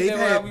mean, they've ain't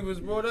that how had. we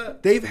was brought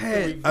up? They've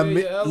had.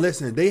 Revere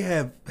Listen, they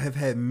have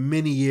had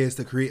many years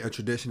to create a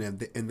tradition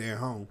in their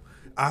home.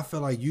 I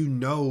feel like you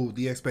know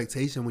the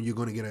expectation when you're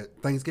going to get a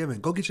Thanksgiving.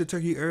 Go get your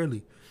turkey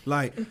early.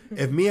 Like,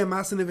 if me and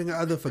my significant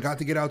other forgot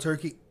to get our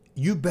turkey,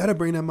 you better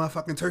bring that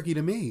motherfucking turkey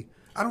to me.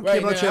 I don't care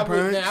about your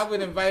parents. I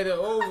would invite her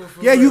over.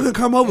 For Yeah, real. you can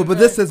come over, but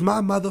this is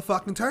my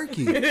motherfucking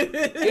turkey.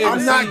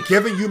 I'm not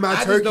giving you my I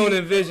just turkey. don't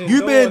envision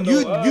You've been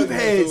doing no you've had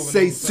arguments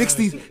say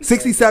over no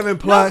 67 No,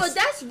 plus. but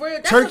that's real.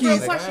 That's a turkeys. real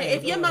Like, question. I ain't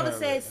If your doing mother that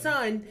said, right.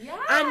 "Son, Yes.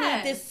 I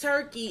need this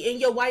turkey,"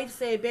 and your wife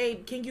said,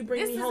 "Babe, can you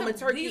bring This me is home a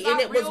turkey?" these and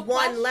are it was real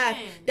one left.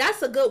 questions.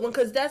 That's a good one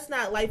because that's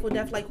not life or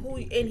death. Like who?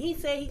 And he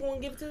said he gonna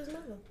give it to his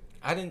mother.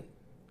 I didn't.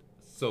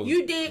 So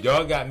You did.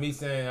 Y'all got me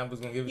saying I was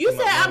gonna give it. You to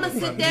said my I'ma mother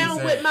sit from me down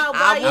saying- with my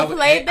I wife. will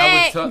play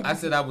back. I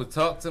said I would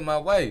talk to my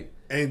wife.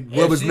 And If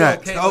what was she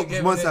next? okay Oh, with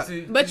giving one it side.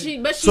 to- But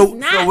she's So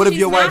not. what if She's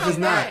your wife not is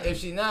on not? that. If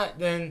she not,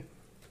 then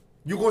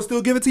You gonna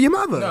still give it to your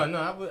mother? no.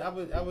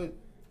 I would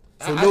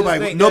So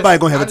nobody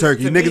gonna have a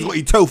turkey. Niggas gonna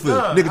eat tofu.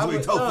 Niggas gonna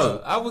eat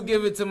tofu. I would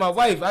give it to my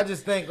wife. I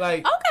just think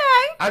like.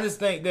 Okay. I just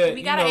think that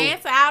we got an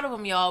answer out of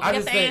them, y'all. We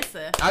got the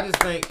answer. I just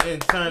think in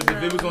terms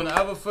if it was on the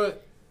other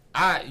foot,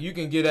 you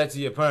can give that to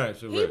your parents.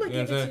 He would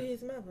give it to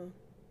his mother.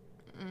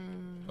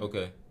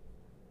 Okay.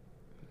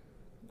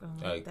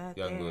 Y'all can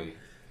go ahead.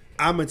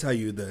 I'm gonna tell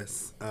you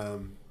this.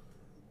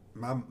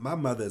 My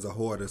mother is a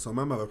hoarder, so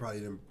my mother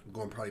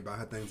going to buy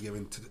her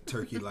Thanksgiving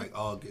turkey like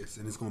August,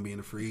 and it's gonna be in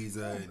the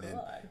freezer, and then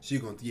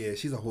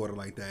she's a hoarder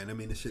like that. And I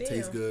mean, the shit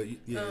tastes good.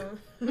 Yeah.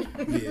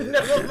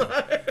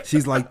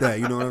 She's like that.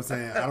 You know what I'm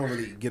saying? I don't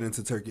really get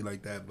into turkey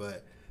like that,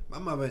 but my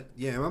mother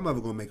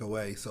gonna make a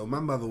way. So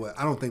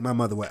I don't think my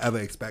mother would ever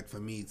expect for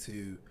me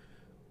to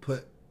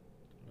put.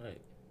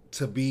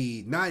 To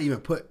be not even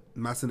put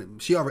my son.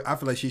 I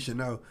feel like she should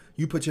know.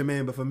 You put your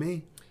man before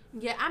me.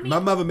 Yeah, I mean, my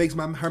mother makes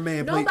her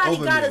man plate over me.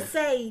 Nobody gotta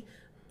say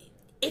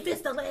if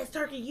it's the last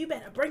turkey, you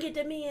better bring it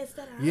to me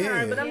instead of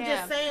her. But I'm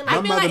just saying,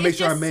 like, my mother makes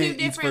sure her man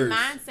eats first. Two different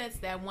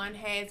mindsets that one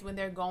has when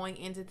they're going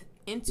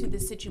into the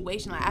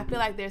situation. Like I feel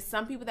like there's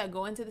some people that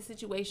go into the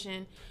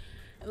situation,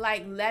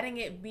 like letting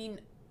it be.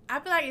 I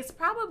feel like it's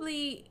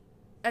probably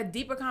a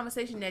deeper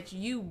conversation that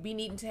you be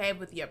needing to have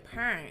with your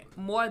parent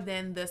more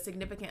than the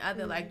significant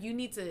other. Like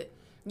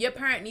your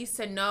parent needs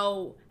to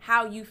know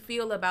how you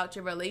feel about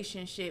your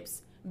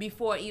relationships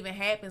before it even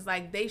happens.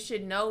 Like they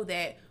should know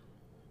that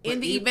in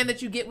the event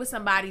that you get with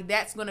somebody,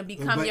 that's going to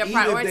become your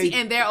priority,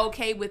 and they're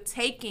okay with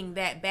taking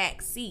that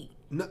back seat.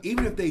 No,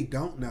 even if they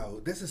don't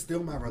know, this is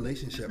still my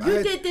relationship.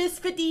 You did this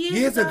 50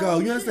 years ago.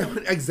 You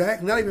understand?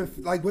 Exactly. Not even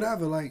like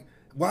whatever. Like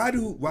why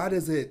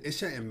does it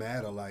shouldn't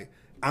matter. Like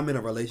I'm in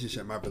a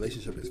relationship. My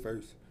relationship is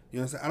first. You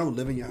know what I'm saying? I don't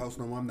live in your house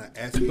no more. I'm not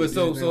asking. But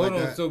so hold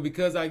on. So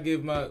because I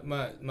give my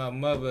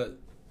mother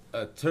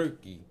a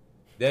turkey,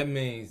 that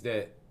means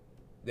that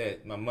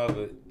my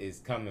mother is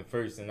coming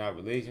first in our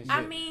relationship.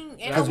 I mean,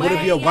 in because a way, what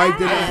if your wife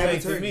didn't have a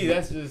turkey? To me,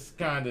 that's just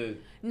kind of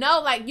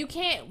no. Like you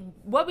can't.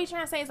 What we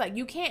trying to say is like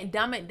you can't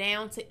dumb it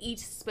down to each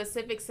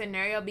specific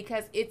scenario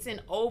because it's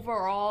an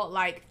overall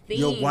like theme.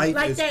 Your wife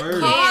like is that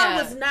first.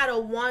 car was not a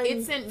one.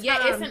 It's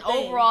an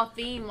overall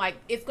theme. Like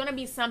it's gonna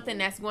be something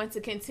that's going to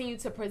continue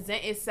to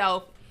present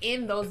itself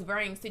in those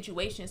varying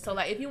situations. So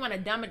like if you want to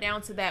dumb it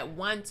down to that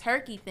one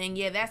turkey thing,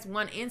 that's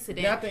one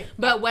incident.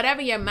 But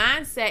whatever your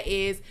mindset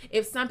is,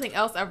 if something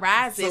else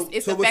arises,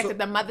 it's the fact that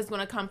the mother's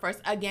going to come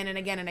first again and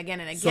again and again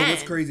and again. So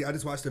what's crazy, I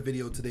just watched a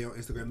video today on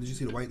Instagram. Did you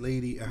see the white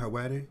lady at her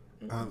wedding?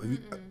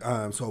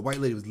 So a white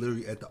lady was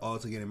literally at the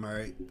altar getting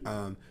married.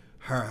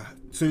 Her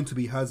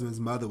soon-to-be husband's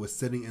mother was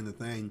sitting in the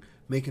thing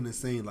making a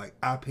scene like,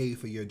 I paid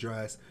for your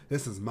dress.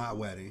 This is my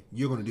wedding.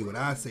 You're going to do what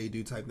I say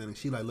do type thing. And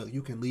she like, look,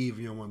 you can leave if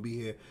you don't want to be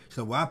here. She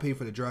said, well, I paid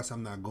for the dress.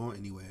 I'm not going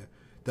anywhere.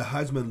 The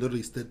husband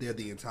literally stood there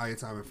the entire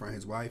time in front of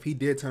his wife. He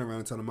did turn around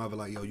and tell the mother,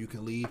 like, yo, you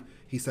can leave.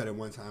 He said it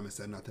one time and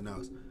said nothing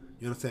else. You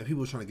know what I'm saying?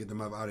 People were trying to get the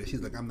mother out of it.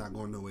 She's like, I'm not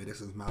going nowhere.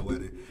 This is my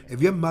wedding. If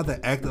your mother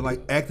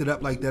acted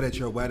up like that at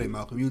your wedding,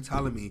 Malcolm, you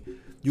telling me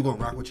you going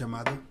to rock with your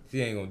mother?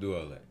 She ain't going to do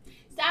all that.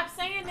 Stop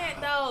saying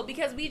that though,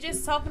 because we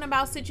just talking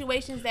about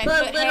situations that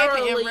could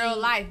happen in real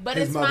life. But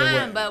it's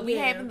fine. But we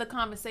having the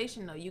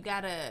conversation though. You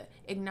gotta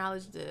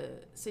acknowledge the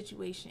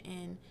situation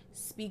and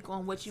speak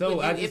on what you would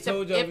do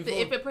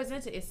if it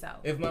presented itself.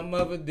 If my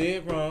mother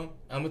did wrong,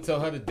 I'm gonna tell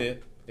her to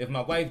dip. If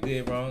my wife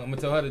did wrong, I'm gonna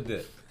tell her to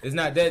dip. It's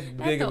not that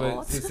big of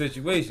a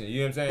situation. You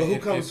know what I'm saying? But who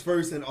comes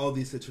first in all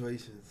these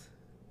situations?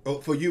 Oh,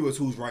 for you, it's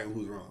who's right and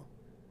who's wrong.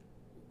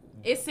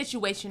 It's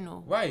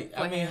situational. Right.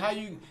 I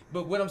mean,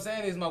 but what I'm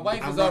saying is my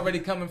wife is already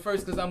coming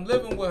first because I'm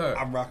living with her.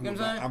 I'm rocking with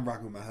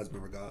my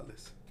husband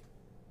regardless.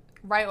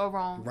 Right or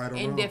wrong.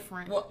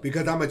 Indifferent. Well,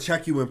 because I'm going to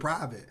check you in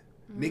private.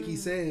 Nikki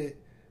said,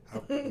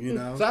 you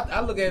know. So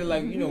I look at it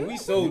like, we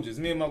soldiers.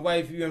 Me and my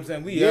wife, you know what I'm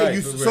saying? We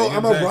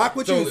I'm going to rock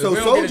with you. So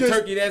if soldiers. Get a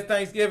turkey that's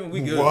Thanksgiving,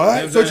 we good.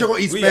 What? So you're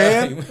going to eat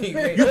spam?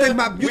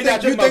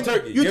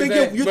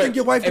 You think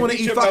your wife want to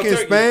eat fucking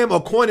spam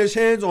or Cornish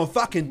hens on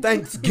fucking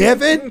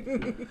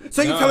Thanksgiving?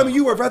 So you telling me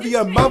you would rather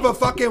your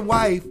motherfucking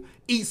wife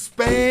eat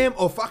spam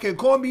or fucking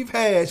corned beef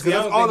hash?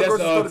 Because that's all the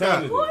groceries to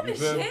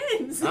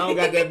the I don't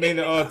got that many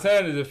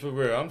alternatives for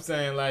real. I'm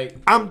saying like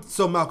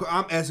Malcolm,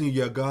 I'm asking you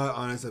your God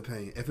honest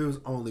opinion. If it was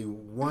only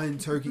one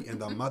turkey and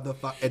the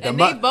motherfucker and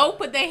they both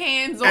put their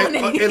hands on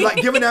it and like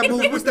giving that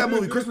movie, what's that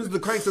movie? Christmas of the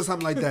Cranks or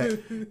something like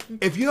that.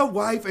 If your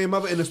wife and your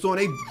mother in the store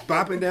and they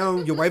bopping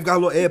down, your wife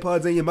got little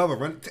AirPods in, your mother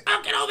run,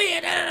 get over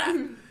here,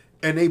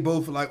 and they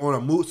both like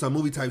on some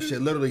movie type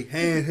shit. Literally,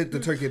 hand hit the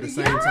turkey at the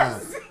same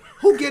time.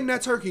 Who getting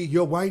that turkey?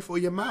 Your wife or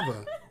your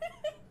mother?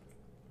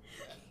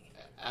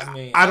 I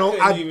mean, I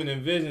couldn't even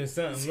envision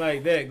something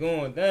like that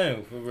going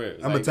down for real.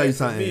 I'm gonna tell you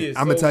something.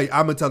 I'm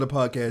gonna tell the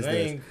podcast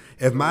this.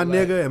 If my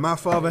nigga and my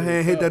father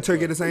hand hit that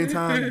turkey at the same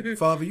time,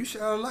 father, you should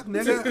have luck,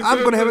 nigga.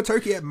 I'm gonna have a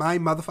turkey at my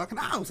motherfucking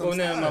house. Well,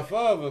 now my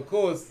father, of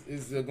course,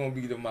 is gonna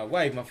be my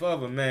wife. My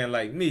father, man,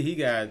 like me, he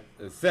gotta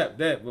accept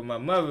that. But my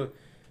mother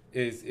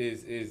is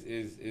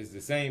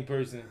the same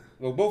person.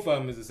 Well, both of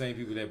them is the same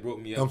people that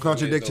brought me up. Don't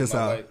contradict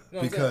yourself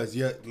because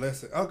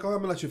listen. I'm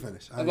gonna let you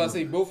finish. I was about to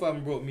say both of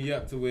them brought me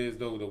up to where as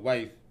though the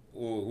wife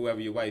or whoever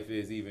your wife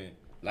is even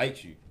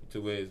likes you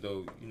to where as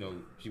though, you know,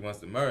 she wants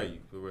to marry you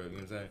for real, you know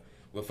what I'm saying?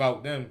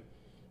 Without them,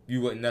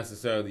 you wouldn't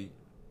necessarily,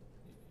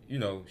 you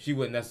know, she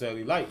wouldn't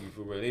necessarily like you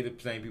for real. They the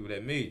same people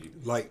that made you.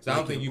 So I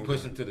don't think you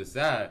push them to the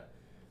side.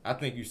 I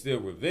think you still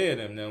revere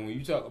them. Now, when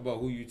you talk about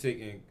who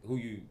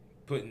you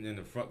putting in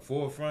the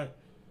forefront,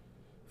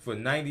 for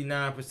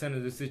 99%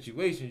 of the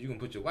situations, you can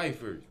put your wife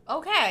first.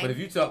 Okay. But if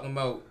you're talking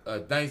about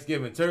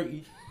Thanksgiving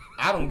turkey,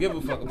 I don't give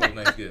a fuck about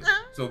Thanksgiving.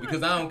 So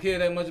because I don't care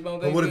that much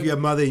about Thanksgiving. But what if your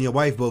mother and your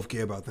wife both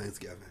care about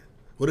Thanksgiving?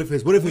 What if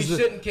it's we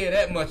shouldn't care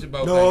that much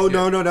about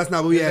Thanksgiving. No, that's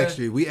not what we asked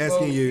you. We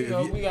asking you. You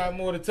know, we got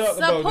more to talk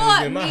Support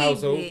about in my me,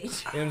 household.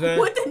 bitch. You know what I'm saying?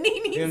 What the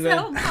Nene You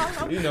know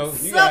so you know,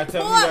 you gotta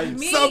tell me why you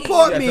me.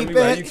 Support me,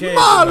 bitch.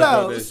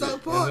 Marlo,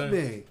 support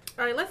me.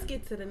 All right, let's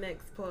get to the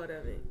next part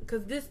of it.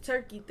 Because this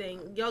turkey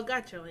thing, y'all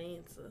got your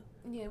answer.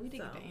 Yeah, we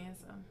did get the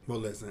answer. Well,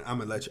 listen, I'm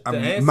going to let you. The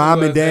answer Mom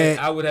was and Dad.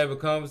 that I would have a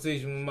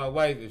conversation with my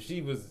wife. If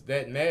she was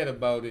that mad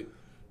about it,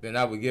 then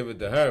I would give it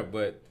to her.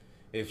 But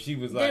if she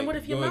was like, what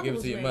if your go and mother give it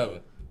was to your mad?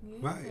 mother.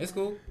 Right. It's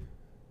cool.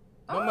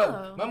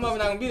 Oh. My mother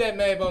not gonna be that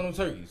mad about no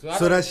turkey.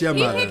 So that's your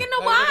He mother. picking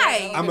the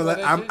wife. I'm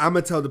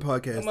gonna tell the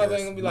podcast My mother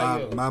this. ain't gonna be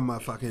like, yo. My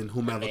motherfucking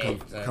whomever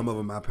come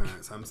over my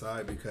parents. I'm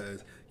sorry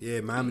because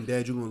Mom and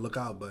Dad, you gonna look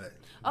out, but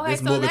Okay, this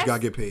so mortgage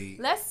gotta get paid.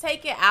 Let's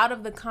take it out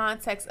of the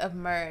context of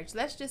marriage.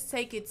 Let's just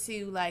take it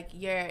to like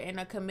you're in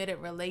a committed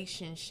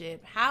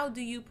relationship. How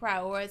do you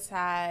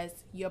prioritize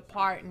your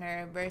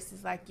partner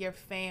versus like your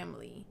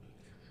family?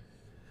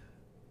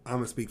 I'm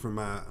gonna speak from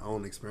my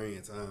own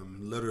experience.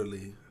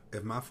 Literally,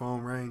 if my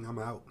phone rang, I'm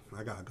out.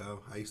 I gotta go.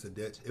 I used to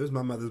ditch. It was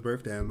my mother's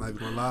birthday. I'm not even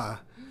gonna lie.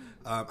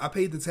 I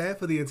paid the tab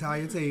for the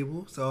entire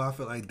table, so I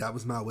felt like that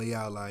was my way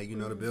out. Like, you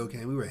know, the bill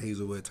came. We were at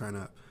Hazelwood. Turn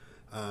up.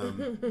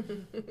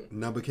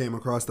 Number came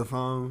across the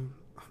phone.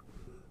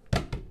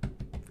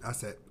 I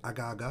said, I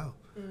gotta go.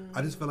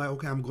 I just feel like,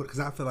 okay, I'm good. Because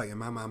I feel like in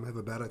my mind, I have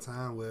a better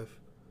time with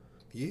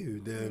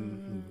you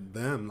than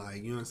them.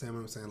 Like, you understand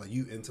what I'm saying? Like,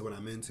 you into what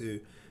I'm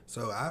into.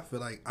 So I feel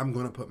like I'm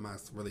going to put my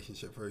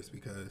relationship first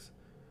because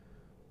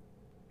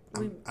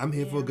I'm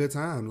here for a good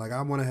time. Like,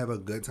 I want to have a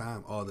good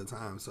time all the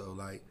time. So,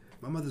 like,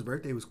 my mother's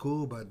birthday was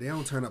cool, but they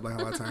don't turn up like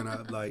how I turn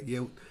up. Like,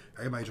 yeah,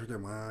 everybody drink their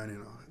wine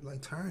and all.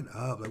 Like, turn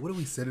up. Like, what are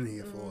we sitting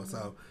here for?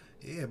 So,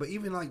 yeah, but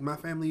even, like, my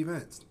family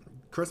events,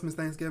 Christmas,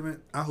 Thanksgiving,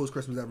 I host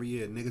Christmas every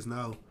year. Niggas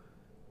know.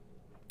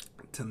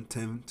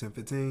 10,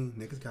 15,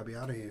 niggas gotta be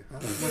out of here. I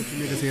don't want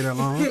you niggas here that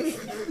long.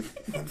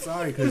 I'm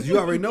sorry, because you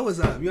already know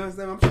what's up. You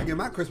understand? I'm trying to get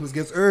my Christmas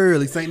gifts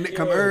early. Saint Nick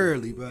come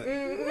early, but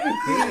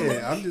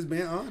yeah, I'm just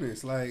being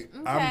honest. Like,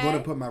 I'm gonna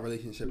put my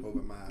relationship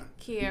over mine.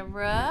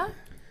 Kira?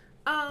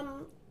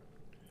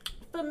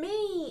 For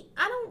me,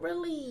 I don't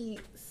really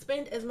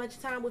spend as much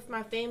time with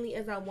my family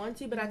as I want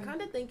to, but I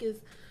kind of think it's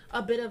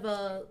a bit of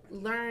a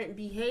learned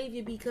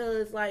behavior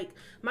because, like,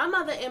 my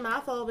mother and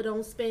my father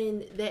don't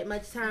spend that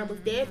much time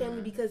with their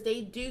family because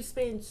they do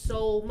spend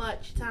so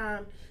much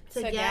time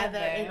together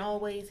and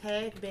always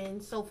have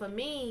been. So for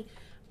me,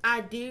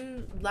 I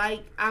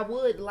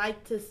would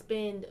like to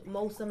spend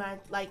most of my,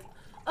 like,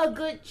 a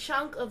good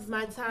chunk of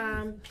my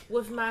time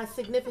with my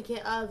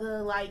significant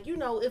other. Like, you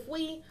know, if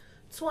we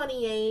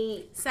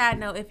 28. Side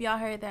note, if y'all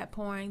heard that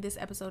pouring, this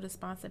episode is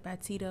sponsored by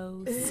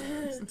Tito's.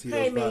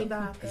 Hey, me,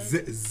 Baka.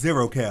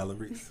 0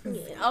 calories.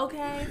 Yeah.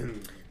 Okay.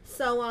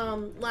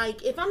 So,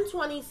 like, if I'm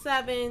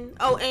 27,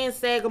 and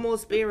Sagamore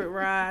Spirit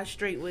Rye,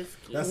 straight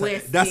whiskey.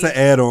 That's an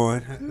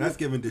add-on. That's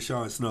giving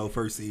Deshaun Snow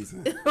first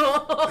season.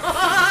 I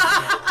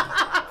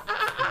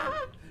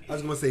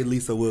was going to say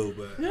Lisa Will,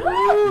 but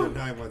I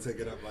didn't want to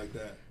take it up like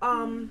that.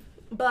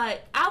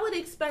 But I would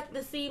expect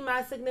to see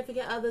my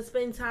significant other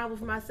spend time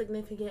with my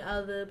significant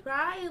other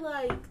probably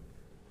like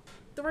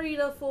 3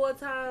 to 4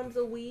 times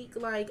a week.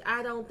 Like,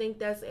 I don't think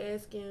that's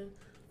asking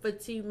for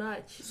too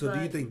much. So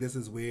do you think this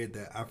is weird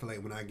that I feel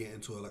like when I get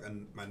into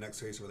my next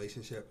serious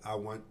relationship, I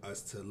want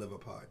us to live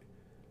apart?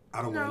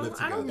 I don't want to live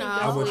together. I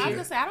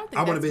don't think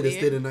I want to be able to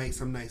stay the night.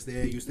 Some nights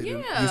there, you stay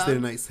the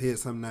nights here.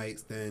 Some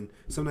nights, then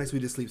some nights we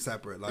just sleep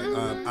separate. Like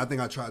I think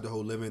I tried the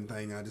whole living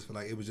thing. I just feel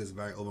like it was just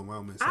very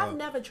overwhelming. So I've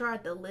never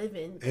tried the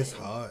living thing. It's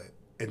hard.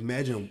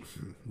 Imagine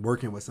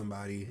working with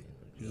somebody,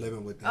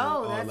 living with them,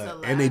 all that, a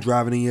lot. and they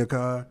driving in your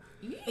car.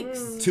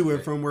 Yikes. To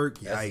and from work,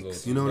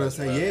 yikes. You know what I'm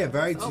saying? Yeah,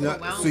 very.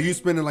 So you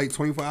spending like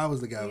 24 hours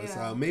together.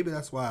 Yeah. So maybe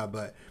that's why.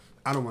 But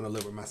I don't want to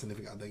live with my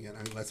significant other again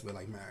unless we're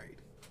like married.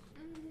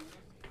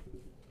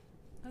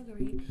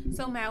 Agreed.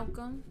 So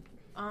Malcolm,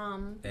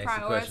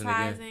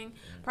 prioritizing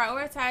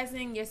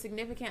your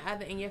significant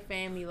other and your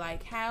family,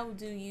 like, how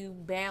do you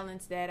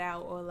balance that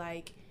out? Or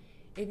like,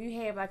 if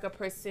you have like a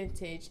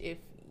percentage, if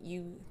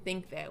you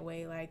think that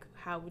way, like,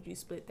 how would you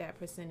split that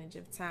percentage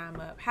of time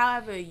up?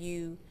 However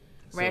you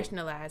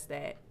rationalize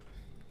that.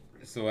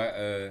 So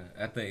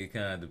I think it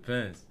kind of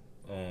depends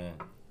on,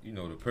 you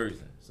know, the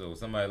person. So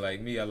somebody like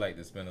me, I like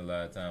to spend a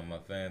lot of time with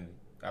my family.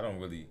 I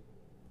don't really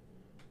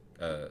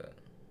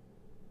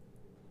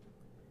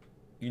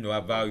I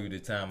value the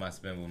time I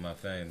spend with my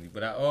family,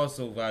 but I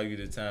also value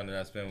the time that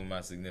I spend with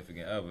my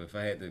significant other. If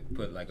I had to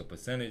put like a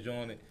percentage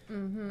on it,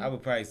 I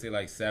would probably say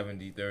like 70-30.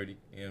 You know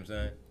what I'm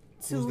saying?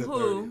 Who's the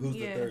 30? Who's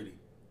the 30?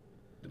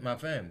 My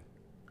family.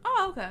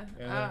 Oh, okay.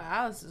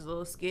 I was just a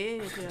little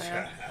scared. I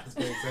was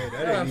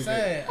gonna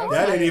say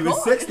That ain't even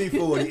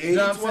 60-40.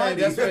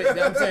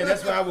 80-20.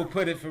 That's why I would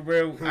put it for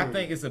real. I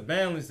think it's a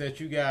balance that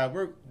you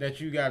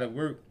gotta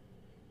work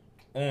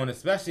on,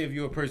 especially if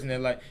you're a person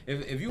that like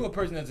if you're a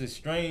person that's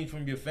estranged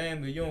from your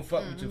family, you don't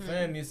fuck with your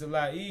family, it's a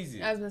lot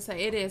easier. I was gonna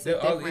say it is.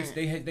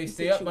 They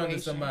stay up under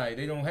somebody.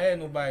 They don't have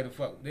nobody to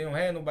fuck. They don't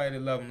have nobody to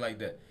love them like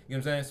that. You know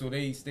what I'm saying? So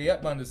they stay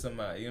up under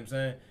somebody. You know what I'm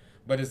saying?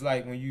 But it's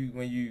like when you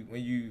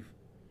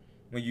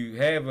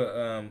have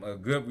a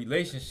good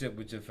relationship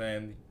with your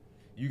family,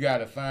 you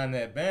gotta find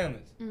that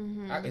balance.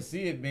 I can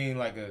see it being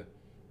like a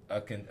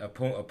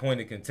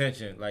point of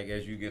contention, like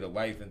as you get a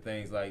wife and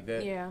things like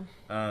that.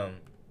 Yeah.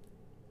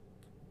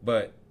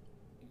 But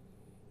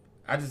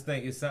I just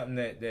think it's something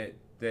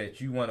that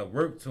you want to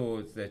work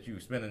towards, that you're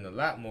spending a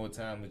lot more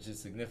time with your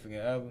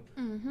significant other,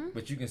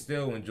 but you can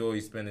still enjoy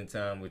spending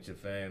time with your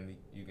family.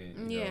 You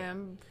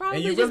can, probably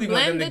and you really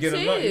want them to get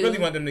along. You really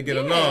want them to get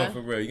along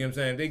for real. You know what I'm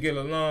saying? If they get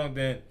along,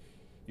 then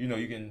you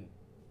can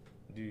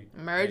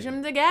merge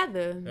them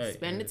together. Right,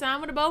 Spend the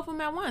time with the both of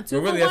them at once. So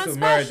really, that's what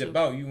marriage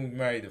about. You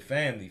marry the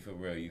family for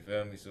real. You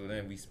feel me? So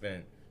then we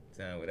spend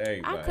time with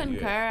everybody. I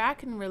concur. I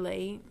can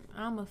relate.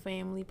 I'm a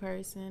family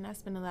person. I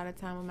spend a lot of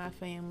time with my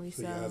family.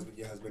 So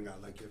your husband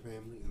got like your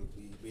family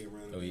and be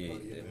around. Oh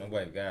yeah, my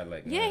wife got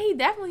like. Yeah, he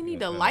definitely need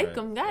to like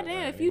them.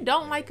 Goddamn, if you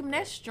don't like them,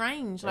 that's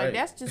strange. Like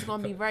that's just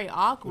gonna be very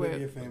awkward. What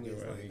if your family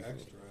is like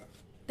extra?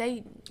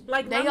 They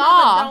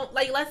are. Don't,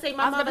 like, let's say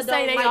my mother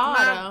don't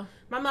like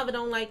my mother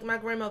don't like my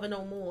grandmother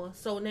no more.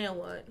 So now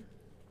what?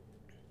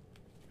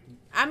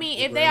 I mean,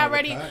 if they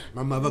already,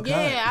 my mother cut.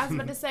 Yeah, I was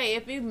about to say,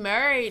 if you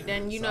married,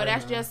 then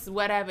that's just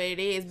whatever it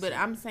is. But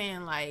I'm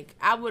saying, like,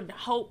 I would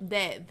hope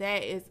that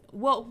is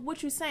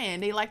what you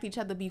saying? They liked each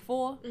other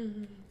before,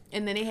 and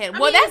then they had.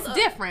 That's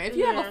different. If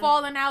you have a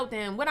falling out,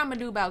 then what I'm gonna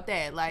do about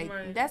that?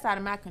 Like, that's out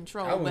of my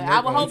control. I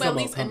would hope at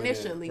least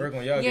initially. Work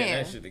on y'all getting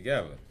that shit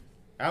together.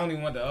 I don't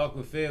even want the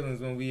awkward feelings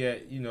when we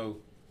at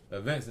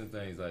events and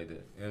things like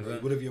that. You know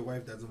what if your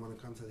wife doesn't want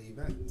to come to the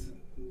event?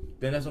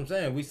 Then that's what I'm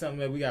saying. We something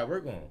that we got to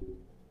work on.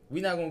 We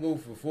not gonna go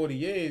for 40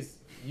 years.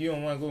 You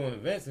don't want to go on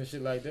events and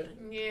shit like that.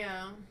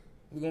 Yeah.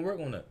 We gonna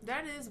work on that.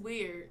 That is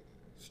weird.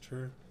 It's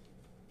true.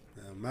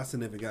 My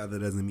significant other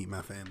doesn't meet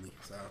my family,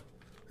 so.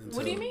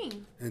 What do you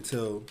mean?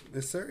 Until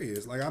it's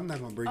serious. Like, I'm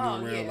not gonna bring you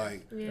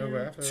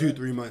around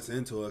 2-3 months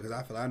into it,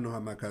 because I know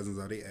how my cousins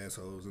are. They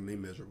assholes and they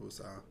miserable.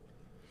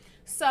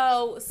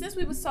 So since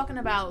we was talking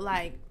about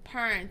like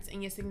parents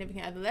and your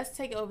significant other, let's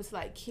take it over to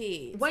like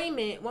kids. Wait a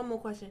minute, one more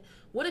question.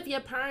 What if your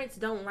parents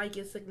don't like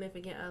your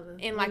significant other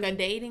in like a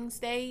dating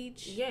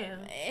stage? Yeah,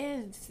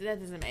 that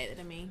doesn't matter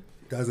to me.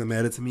 Doesn't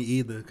matter to me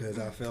either, because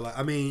I feel like,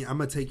 I mean, I'm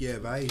gonna take your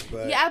advice,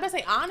 but yeah, I was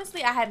gonna say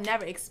honestly, I have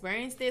never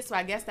experienced this, so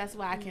I guess that's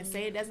why I can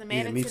say it doesn't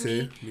matter to me. Me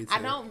too.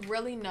 I don't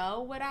really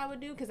know what I would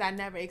do because I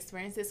never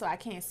experienced it, so I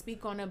can't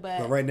speak on it.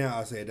 But right now,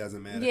 I'll say it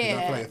doesn't matter.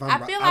 Yeah,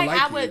 I feel like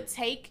I would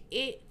take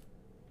it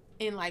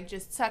and like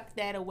just tuck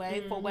that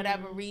away for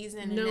whatever reason.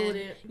 And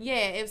then,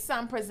 if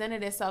something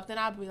presented itself, then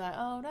I'll be like,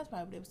 oh, that's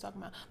probably what they was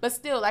talking about. But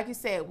still, like you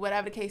said,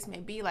 whatever the case may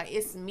be, like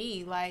it's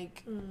me.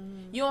 Like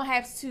you don't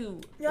have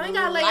to. You ain't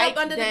gotta lay up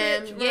under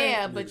them, the bitch,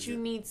 yeah, but you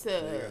need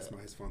to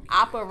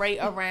operate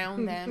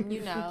around them.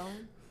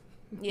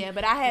 Yeah,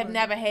 but I have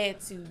never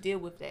had to deal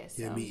with that.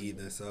 So. Yeah, me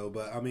either. So,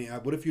 but I mean,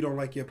 what if you don't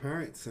like your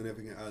parents'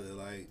 significant other?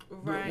 Like,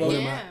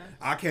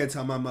 I can't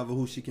tell my mother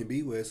who she can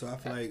be with. So I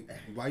feel like,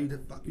 why the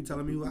fuck you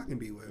telling me who I can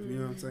be with? You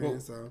know what I'm saying? Well,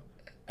 so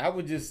I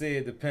would just say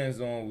it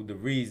depends on the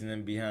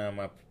reasoning behind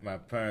my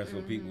parents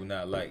or people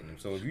not liking them.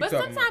 So if you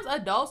sometimes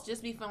adults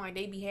just be feeling like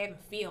they be having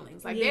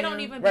feelings, like they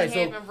don't even be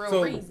having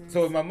real reasons.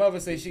 So if my mother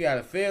say she got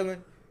a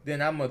feeling, then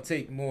I'm going to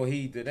take more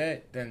heed to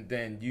that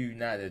than you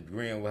not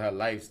agreeing with her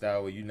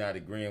lifestyle, or you not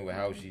agreeing with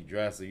how she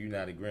dress, or you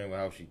not agreeing with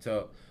how she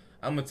talk.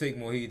 I'm going to take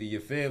more heed to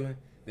your feeling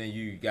than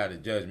you got a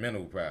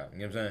judgmental pride. You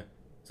know what I'm saying?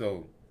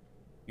 So,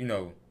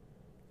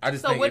 I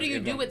just think... So what do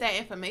you do with that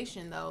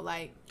information, though?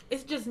 Like,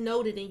 it's just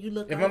noted and you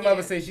look... If my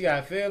mother say she got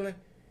a feeling,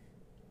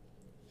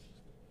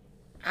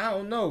 I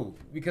don't know.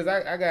 Because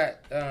I got,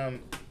 I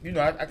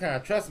kind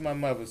of trust my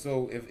mother.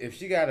 So if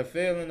she got a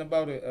feeling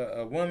about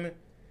a woman...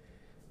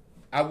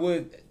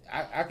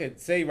 I could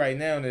say right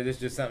now that it's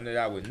just something that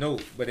I would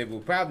note, but it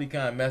would probably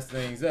kind of mess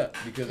things up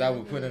because I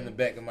would put in the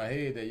back of my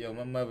head that,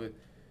 my mother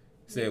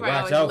said,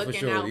 watch out for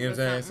sure. You know what I'm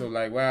saying? So,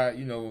 like, why,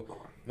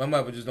 my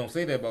mother just don't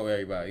say that about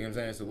everybody. You know what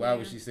I'm saying? So, why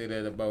would she say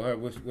that about her?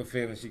 What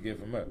feelings she get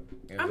from her?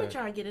 I'm going to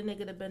try to get a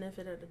nigga the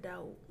benefit of the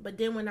doubt. But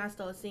then when I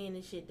start seeing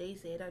the shit they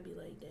said, I'd be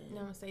like, damn. I'm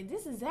going to say,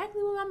 this is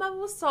exactly what my mother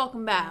was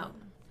talking about.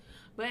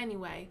 But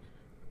anyway...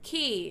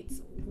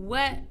 Kids,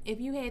 what if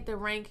you had to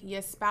rank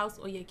your spouse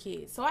or your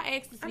kids? So I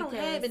asked this because I don't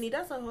have any.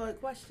 That's a hard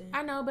question.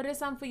 I know, but it's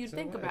something for you to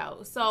think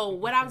about. So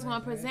what I was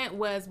going to present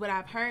was what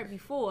I've heard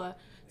before.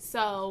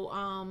 So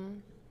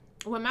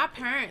when my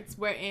parents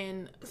were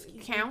in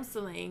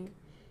counseling,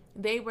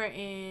 they were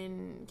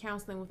in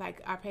counseling with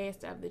like our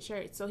pastor of the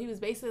church. So he was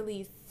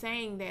basically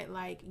saying that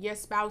like your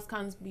spouse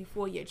comes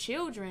before your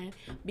children,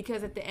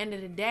 because at the end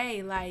of the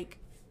day, like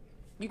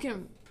you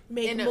can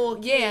make more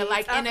kids. Yeah,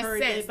 like I've in a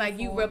heard sense, that like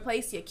you before.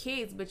 replace your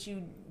kids, but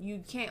you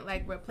can't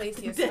like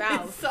replace your That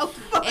spouse. is so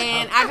funny.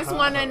 And I just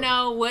want to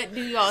know, what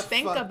do y'all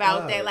think Fuck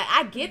about up. that? Like,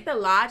 I get the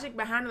logic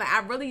behind it. Like, I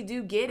really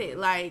do get it.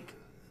 Like,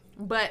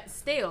 but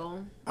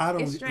still, I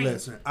don't it's strange.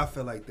 listen. I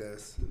feel like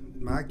this.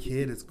 My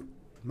kid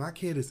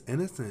is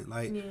innocent.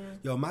 Like,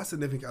 yo, my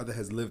significant other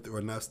has lived through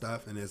enough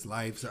stuff in his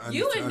life to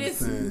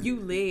understand. You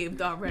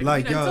lived already.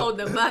 Like, you done yo, told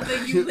the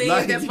mother you lived.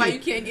 like, that's why you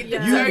can't get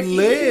the you turkey.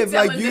 live,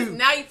 like, telling you- this,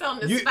 now you telling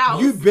the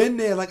spouse. You've been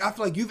there. Like, I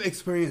feel like you've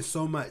experienced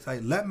so much.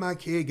 Like, let my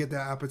kid get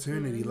that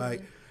opportunity.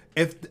 Like,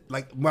 if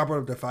like when I brought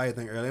up the fire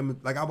thing earlier,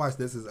 like I watched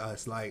This Is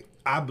Us. Like,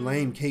 I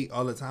blame Kate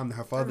all the time that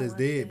her father is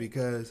dead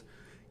because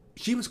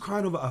she was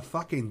crying over a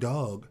fucking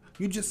dog.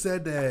 You just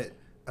said that,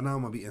 and I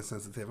don't want to be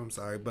insensitive. I'm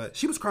sorry, but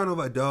she was crying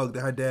over a dog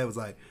that her dad was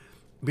like,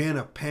 being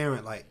a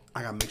parent, like,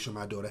 I gotta make sure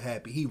my daughter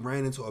happy. He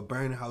ran into a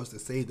burning house to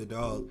save the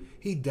dog.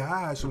 He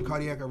dies from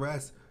cardiac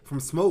arrest from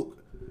smoke.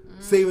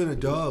 Saving a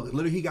dog.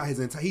 Literally,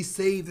 he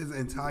saved his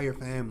entire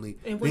family.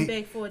 And went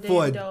back for a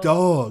damn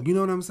dog. You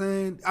know what I'm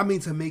saying? I mean,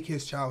 to make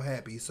his child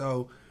happy.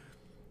 So,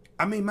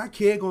 I mean, my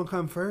kid gonna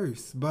come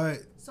first, but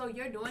So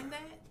you're doing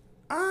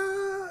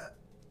that?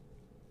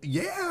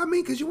 yeah, I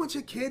mean, because you want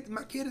your kid.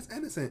 My kid is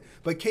innocent,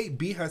 but Kate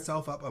beat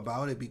herself up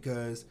about it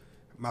because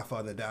my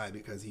father died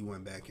because he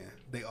went back in.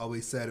 They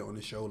always said it on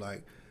the show,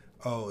 like,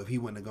 oh, if he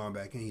wouldn't have gone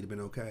back in, he'd have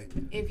been okay.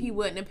 If he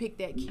wouldn't have picked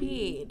that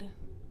kid,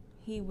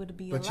 he would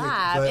be But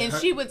alive, and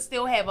she would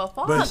still have a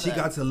father. But she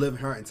got to live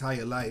her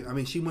entire life. I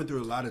mean, she went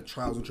through a lot of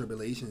trials and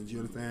tribulations. You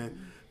understand?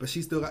 But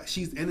she's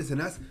innocent.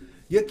 That's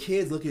your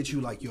kids look at you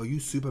like, yo, you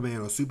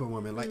Superman or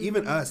Superwoman. Like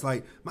even us,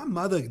 like my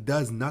mother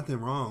does nothing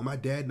wrong. My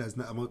dad does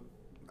nothing.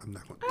 I'm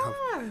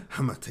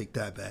gonna take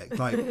that back.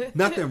 Like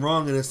nothing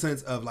wrong in the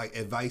sense of like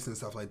advice and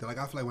stuff like that. Like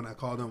I feel like when I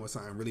call them with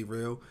something really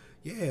real,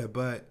 yeah,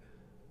 but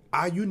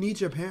you need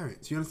your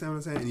parents. You understand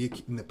what I'm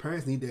saying? And the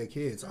parents need their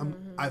kids.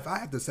 If I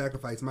have to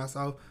sacrifice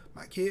myself,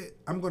 my kid,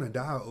 I'm gonna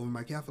die over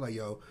my kid. I feel like,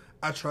 yo,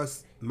 I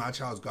trust my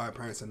child's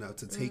godparents enough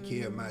to take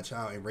care of my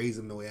child and raise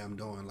them the way I'm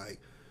doing. Like,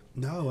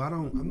 no, I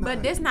don't. I'm not.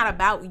 But this not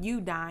about you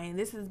dying.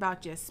 This is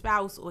about your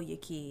spouse or your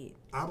kid.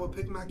 I would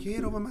pick my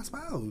kid over my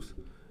spouse.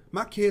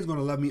 My kid's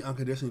gonna love me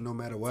unconditionally no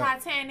matter what.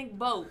 Titanic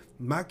boat.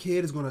 My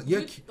kid is gonna.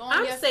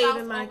 I'm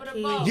saving my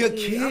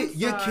kid.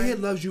 Your kid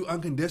loves you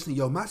unconditionally.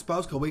 Yo, my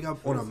spouse could wake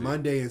up on a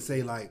Monday and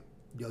say like,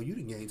 yo, you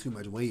done gained too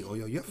much weight, or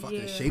yo, your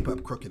fucking shape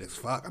up crooked as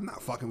fuck. I'm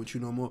not fucking with you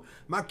no more.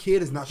 My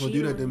kid is not gonna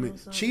do that to me.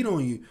 Cheat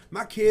on you.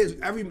 My kids, Kid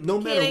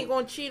matter ain't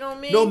gonna cheat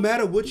on me. no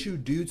matter what you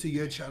do to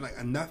your child, like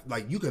enough,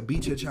 like you could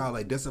beat your child,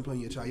 like discipline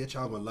your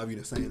child gonna love you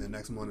the same the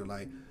next morning,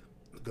 like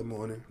good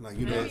morning, like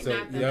you know. So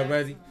y'all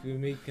ready for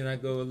me? Can I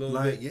go a little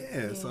Like bit?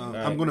 yeah, so Right.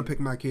 I'm gonna pick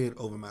my kid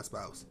over my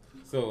spouse.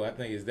 So I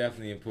think it's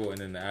definitely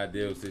important in the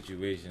ideal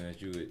situation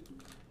that you would.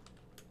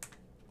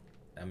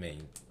 I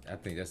mean, I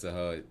think that's a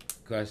hard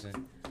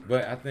question,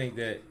 but I think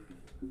that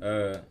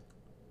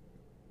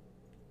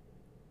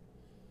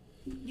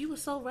You were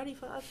so ready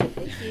for us to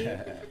pick you.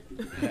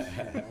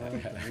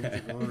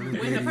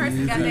 When the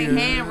person got their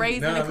hand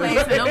raised in the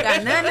class and don't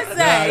got nothing to No,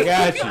 say.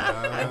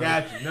 I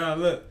got you. No,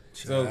 look.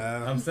 So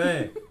Child.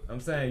 I'm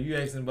saying, you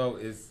asking about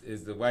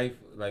is the wife,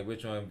 like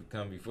which one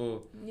come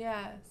before?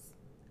 Yes.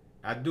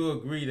 I do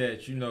agree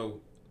that, you know,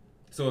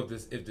 so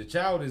if the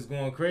child is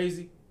going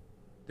crazy,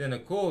 then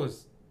of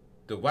course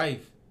the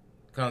wife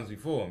comes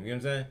before him. You know what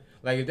I'm saying?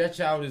 Like if that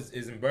child is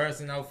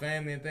embarrassing our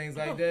family and things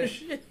like that,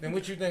 then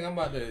what you think I'm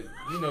about to,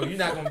 you know, you're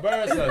not gonna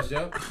embarrass us, yo.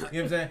 You know what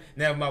I'm saying?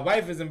 Now if my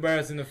wife is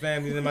embarrassing the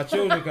family, then my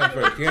children come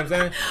first. You know what I'm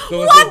saying?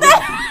 So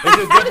it's a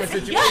different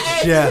situation.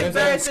 Yeah. You know what I'm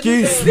saying?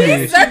 Excuse me.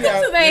 If she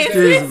out-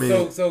 Excuse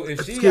me. So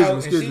if she Excuse out me, and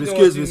excuse she me, doing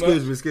excuse too me, much,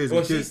 excuse me, excuse me,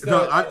 or she excuse me.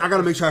 No, start- I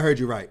gotta make sure I heard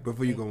you right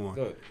before you go on.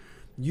 Go ahead.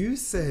 You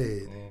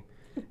said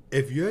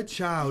if your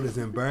child is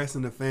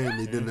embarrassing the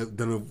family,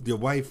 then your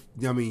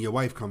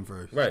wife come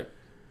first. Right.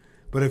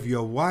 But if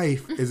your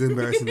wife is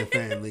embarrassing the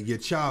family, your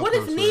child What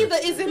if comes neither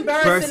first. is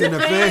embarrassing the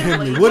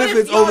family? What if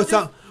it's y'all over just-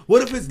 something?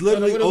 What if it's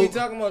literally What are we over?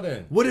 talking about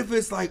then? What if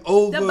it's like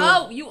over? The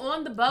boat. You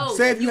on the boat.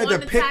 Say if you had on to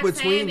the pick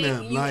between Titanic,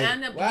 them, You like-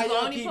 end up. Why You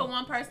y'all only keep put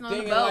one person on the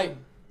thinking boat. like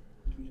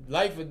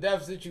life or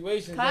death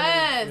situations?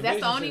 Cause that's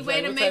the only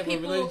way to make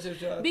people.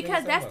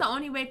 Because that's the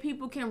only. only way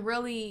people can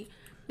really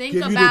think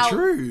Give you the about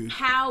truth.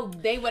 how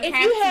they would If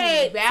have you to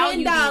had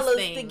value $10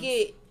 these to things.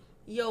 get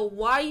your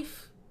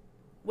wife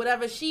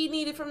whatever she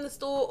needed from the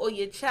store, or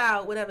your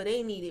child whatever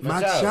they needed.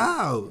 My child.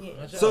 child. Yeah. My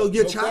child. So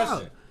your No child.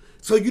 question.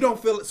 So you don't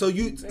feel. So if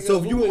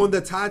you were on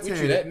the What you,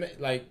 Titanic.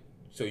 like,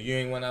 so you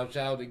ain't want our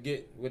child to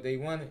get what they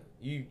wanted?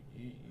 You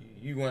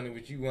wanted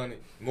what you wanted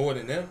more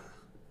than them?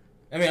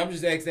 I mean, I'm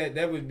just asking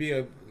that would be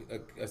a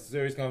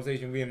serious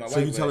conversation we and my wife. So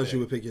you would tell have us you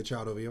had. would pick your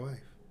child over your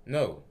wife?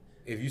 No.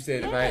 If you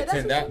said if Yeah, I had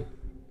that's $10,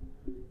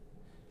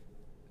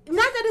 Not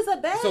that it's a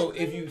bad. So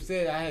if you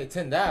said I had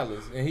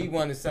 $10 and he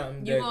wanted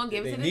something You that gonna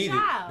give it they to the needed,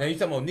 child. now you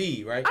talking about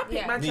need, right? I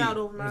pick my Need. child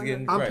over Let's my get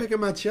husband. I'm right. picking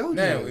my children.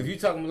 Now, if you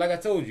talking like I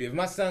told you, if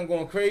my son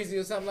going crazy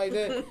or something like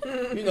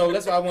that, you know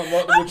that's why I want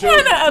multiple I'm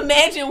children. trying to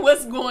imagine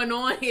what's going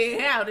on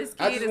here. How this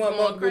I kid just is want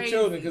going multiple crazy.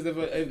 children because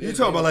if you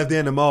talking about like they're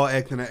in the mall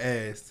acting an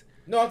ass.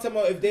 no, I'm talking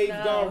about if they've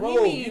gone he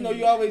rogue. mean You know,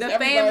 you always the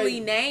everybody- family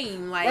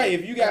name, like right.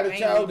 If you got the a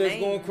child family that's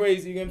name. going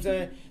crazy, you know what I'm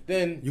saying?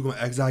 Then You gonna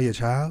exile your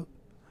child?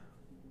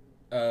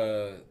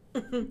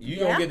 you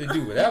don't get to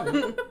do whatever.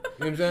 You know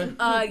what I'm saying?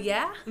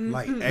 Yeah.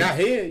 Like Not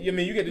here. You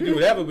mean you get to do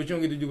whatever, but you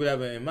don't get to do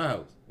whatever in my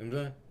house. You know what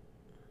I'm saying?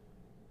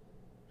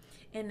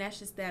 And that's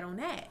just that on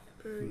that.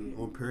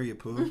 on period,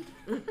 poo.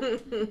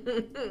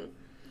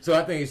 So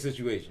I think it's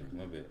situation.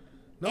 My bad.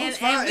 No, and, it's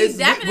fine. and we It's,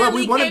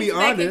 definitely we want to came be to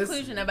that honest.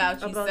 conclusion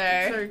about you, About the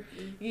sir.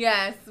 turkey.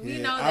 Yes, we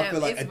know that. I feel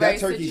like it's that very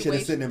turkey should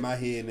have situational. sitting in my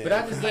head. Now. But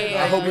I just think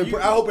Yeah. I hope you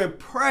I hope and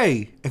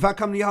pray. If I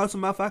come to your house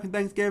on my fucking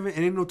Thanksgiving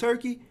and ain't no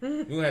turkey,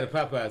 you had a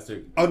Popeyes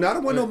turkey. oh no, I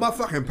don't want no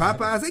motherfucking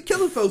Popeyes. They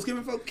killing folks,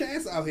 giving folks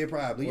cancer out here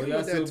probably. Well, You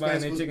y'all know still that buying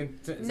fast that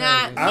food. chicken?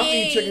 Not I don't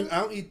Me. eat chicken.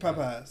 I don't eat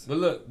Popeyes. But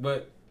look,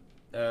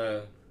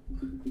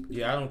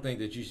 yeah, I don't think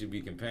that you should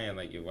be comparing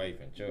like your wife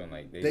and children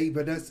like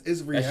But it's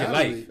that's reality. your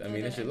life. I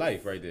mean, that's your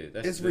life right there.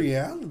 That's It's the-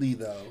 reality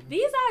though.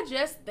 These are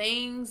just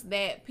things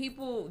that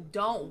people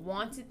don't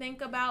want to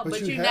think about, But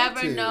but you you have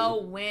never to.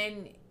 know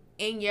when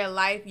in your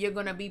life you're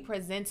gonna be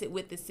presented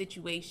with the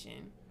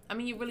situation. I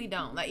mean, you really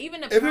don't. Like even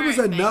the If it was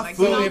parent thing, enough like,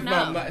 food- you So don't if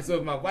know. so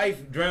if my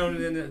wife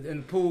drowning in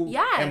the pool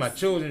Yes. and my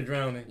children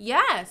drowning,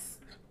 Yes.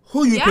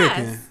 Who you Yes.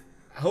 picking?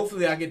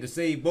 hopefully I get to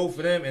save both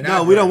of them. And No,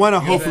 I we don't drown. wanna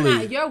You know what I'm hopefully.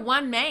 saying? You're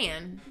one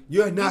man.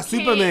 You're not can't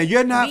Superman.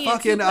 You're not be in two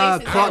fucking places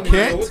Clark at I once. don't know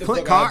Kent, what the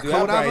Clint fuck I'll Clark, do.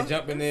 I'll probably whatever.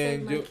 jump in there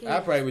and Save my kids. I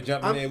probably would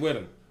jump in there with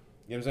them.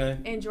 You know what I'm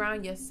saying? And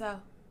drown yourself.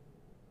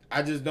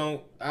 I just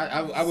don't.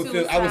 I would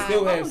Suicide.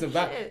 still have Oh,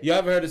 survival. shit. You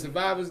ever heard of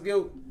survivor's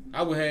guilt?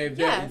 I would have that.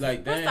 Yes,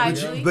 Like damn.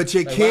 precisely. yo. But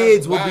your Like,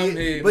 kids why will I'm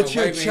be. here, But my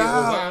your wife ain't here, why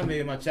child. I'm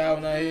here, my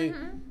child not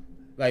here.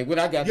 Like what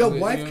I got. Your to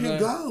do, wife you know can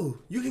what I'm saying? go.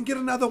 You can get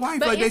another wife.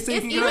 But Like they it's, say, you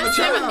it's can get even another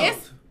similar. child.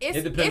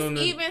 It depends on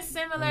It's the- even how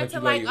similar much to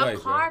you love like your a wife,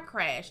 car right?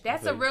 crash.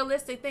 That's a Okay.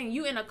 realistic thing.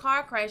 You in a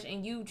car crash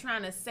and you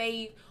trying to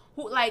save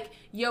who, like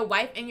your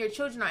wife and your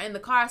children are in the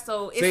car.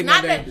 So it's Save my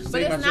not that, damn- but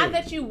save my it's not children.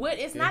 that you would.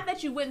 It's not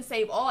that you wouldn't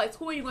save all. It's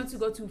who are you going to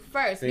go to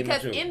first? Save my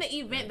Because children. in the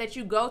event that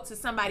you go to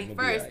somebody I'm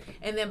gonna be first, alright.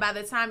 and then by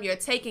the time you're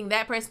taking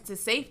that person to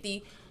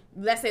safety.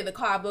 Let's say the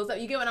car blows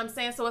up. You get what I'm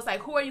saying? So it's like,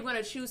 who are you going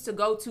to choose to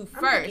go to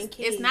first? thinking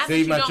kids. It's not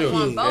Save that my you don't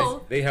children. want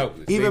both. They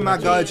helpless. Even Save my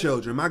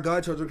children.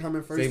 godchildren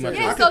coming first. Save my second.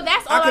 children. Yeah, I so could-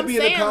 that's all I could I'm be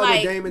in saying, the car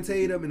like- with Damon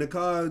Tatum in the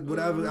car,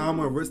 whatever. I don't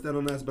want to risk that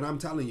on us, but I'm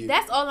telling you,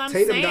 That's all I'm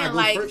Tatum saying. gotta go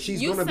Like first.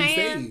 She's you gonna be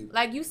saying, saved.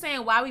 like you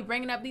saying, why we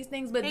bringing up these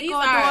things? But Hey, these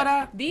goddaughter.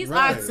 are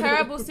Right.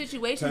 terrible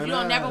situations Turn you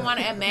don't never up. want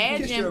to Kiss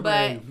imagine. your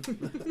But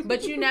brain.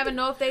 but you never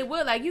know if they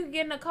would. Like you can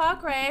get in a car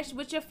crash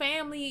with your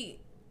family.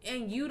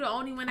 And you the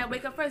only one that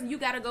wake up first. You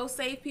gotta go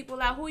save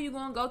people out. Who you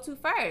gonna go to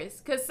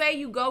first? Cause say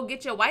you go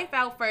get your wife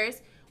out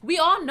first. We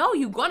all know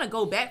you gonna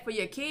go back for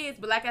your kids.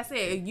 But like I said,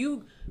 if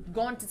you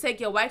going to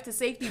take your wife to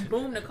safety,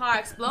 boom, the car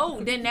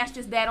explode. Then that's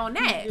just that on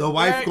that. the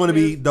wife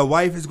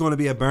is going to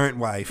be a burnt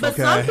wife. But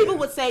Okay. some people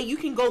would say you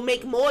can go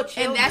make more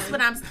children. And that's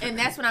what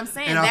I'm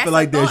saying. And I That's feel a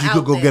like this, thought you could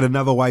out go there. get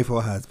another wife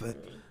or husband.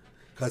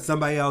 Cause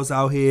somebody else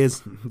out here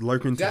is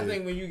lurking I too.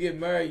 think when you get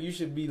married, you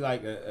should be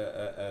like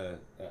A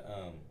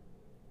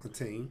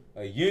team.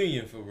 a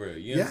union for real.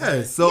 You know what I'm saying?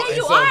 Yes. So Yeah,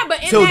 you so- are,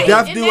 but in till that,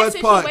 death in do that us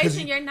part. 'Cause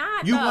situation, you're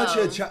not. you though. want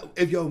your child.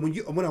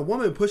 When a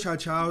woman push her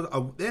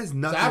child, there's So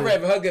nothing. I'd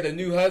rather her get a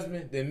new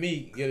husband than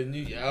me get a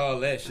new all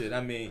that shit.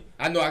 I mean,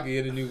 I know I could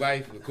get a new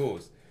wife, of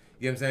course.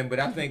 You know what I'm saying? But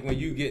I think when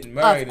you getting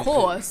married, Of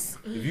course,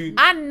 and shit, if you,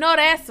 I know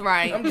that's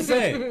right. I'm just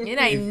saying, It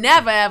ain't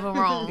never ever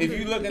wrong. if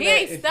you looking He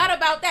at, ain't if- stutter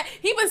about that.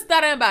 He been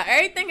stuttering about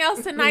everything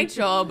else tonight,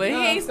 y'all. But No,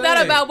 he I'm ain't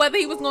stutter saying. about whether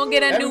he was gonna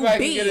get a new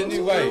everybody can get a beat.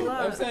 new wife.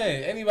 I'm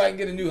saying anybody can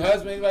get a new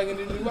husband, anybody can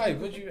get a new wife.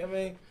 What you? I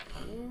mean,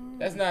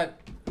 that's not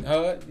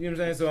hard. You know what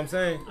I'm saying? So I'm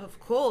saying, Of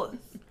course.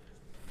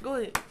 Go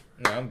ahead.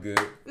 no, I'm good.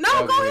 No,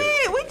 I'm go good.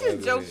 ahead. We I'm just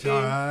good.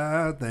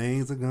 joking.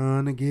 Things are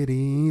gonna get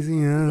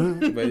easier.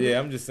 But yeah,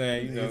 I'm just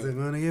saying, you Things are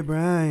know, gonna get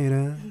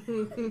brighter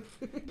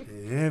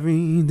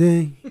every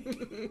day.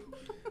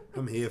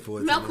 I'm here for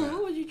it. Malcolm, tonight.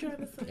 what was you trying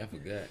to say? I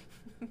forgot.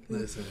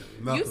 Listen,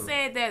 You Malcolm.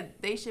 said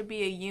that they should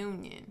be a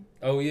union.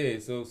 Oh yeah,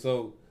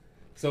 so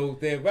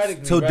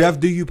theoretically, Till right, death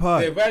do you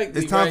part.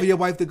 Theoretically, It's time for right. your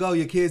wife to go.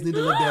 Your kids need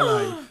to live their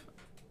life.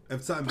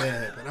 If something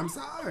bad happened, I'm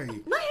sorry.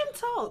 Let him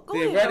talk. Go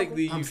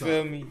Theoretically, ahead. I'm you sorry.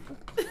 feel me?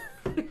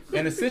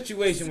 In a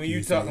situation when you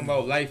Excuse talking me.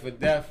 about life or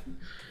death,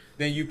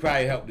 then you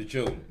probably help the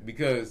children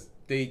because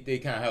they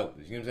kind of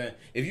helpless. You know what I'm saying?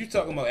 If you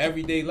talking about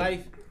everyday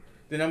life,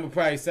 then I'm gonna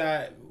probably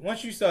side.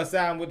 Once you start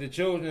siding with the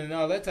children and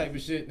all that type of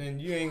shit, then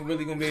you ain't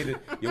really gonna be able to.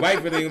 Your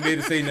wife really ain't gonna be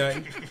able to say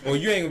nothing, or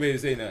you ain't gonna be able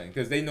to say nothing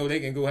because they know they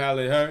can go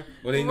holler at her,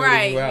 or they know they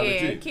Right, can go holler yeah.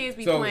 at you. Kids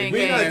be So playing if We're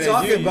we games. not ain't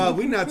talking union- about.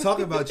 We're not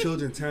talking about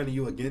children turning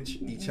you against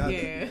each other.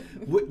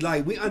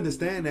 Yeah. We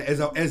understand that as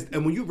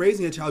and when you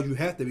raising a child, you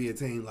have to be a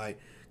team. Like,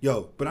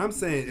 Yo, but I'm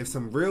saying if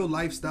some real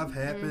life stuff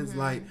happens, Mm-hmm.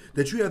 like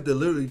that, you have to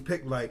literally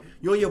pick. Like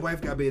you and your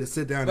wife got to be able to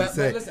sit down and But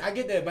say, listen, I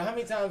get that. But how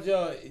many times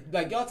y'all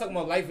talking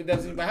about life or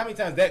death? But how many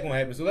times that gonna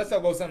happen? So let's talk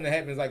about something that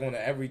happens like on an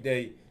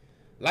everyday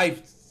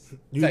life.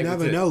 you type of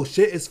never tip. know.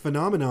 Shit is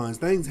phenomenons.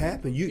 Things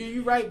happen.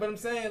 You right, but I'm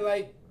saying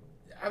like,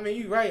 I mean,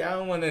 you right. I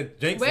don't want to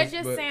jinx We're us,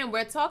 just but saying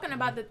we're talking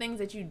about the things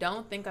that you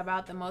don't think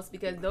about the most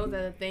because those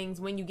are the things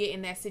when you get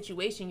in that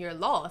situation you're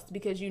lost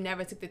because you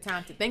never took the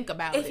time to think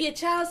about If it. your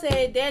child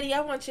said, "Daddy, I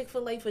want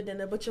Chick-fil-A for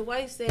dinner," but your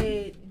wife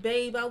said,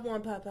 "Babe, I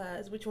want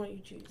Popeyes," which one you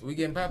choose? we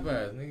getting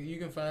Popeyes. Nigga, you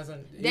can find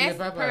something. You That's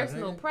get Popeyes,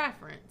 personal nigga.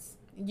 preference.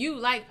 You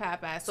like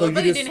Popeyes, So so it you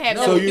really just- didn't have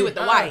so nothing to you- do with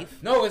the wife.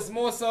 No, it's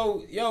more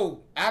so,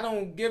 yo, I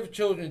don't give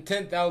children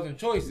 10,000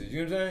 choices.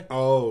 You know what I'm saying?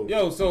 "Oh,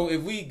 Yo, so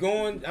if we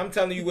going, I'm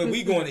telling you where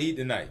we going to eat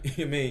tonight.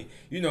 I mean,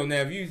 you know,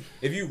 now if you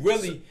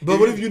really, but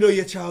what if you know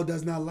your child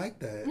does not like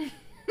that?"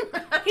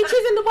 He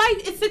choosing the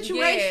wife. It's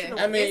situational.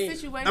 Yeah, I mean,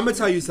 it's situational. I'm gonna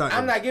tell you something.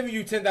 I'm not giving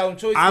you 10,000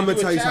 choices. I'm gonna you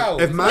a tell you child.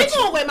 something. If my We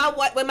going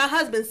where my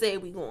husband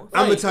said we going. I'm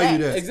gonna Right, tell you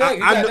this. exactly.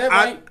 You I got know- that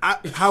right.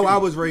 I- how I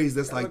was raised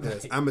is like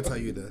this. I'm gonna tell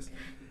you this.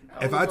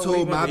 If don't I know told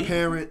what we my gonna eat.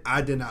 parent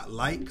I did not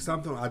like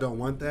something, I don't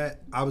want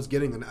that, I was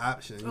getting an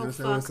option. You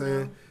understand what I'm fuck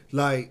saying?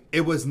 Like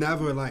it was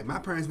never like my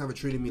parents never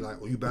treated me like,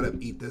 "Oh, you better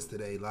eat this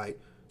today." Like,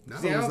 no,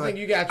 See, I it was don't like, think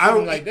you got I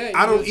don't treated like that.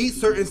 I You don't just- eat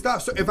certain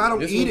stuff. So if I don't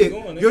This eat where it,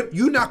 we going, nigga.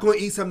 you're not going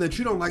to eat something that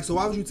you don't like. So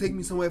why would you take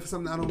me somewhere for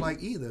something I don't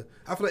like either?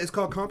 I feel like it's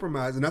called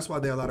compromise, and that's why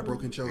there are a lot of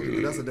broken children.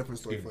 But that's a different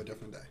story for a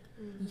different day.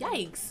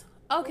 Yikes.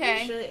 We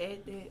Okay. should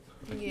add that.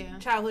 Yeah.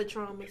 Childhood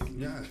traumas.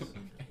 Yes.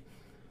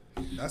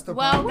 That's the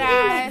Well, problem.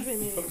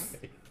 guys.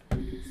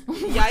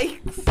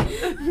 Yikes.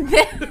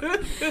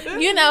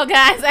 You know,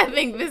 guys, I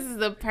think this is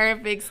the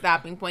perfect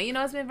stopping point. You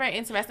know, it's been very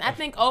interesting. I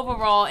think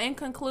overall, in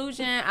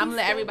conclusion, I'm gonna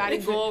let everybody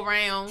go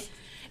around.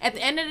 At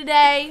the end of the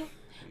day,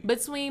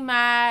 between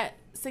my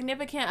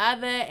significant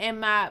other and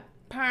my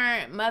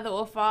parent, mother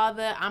or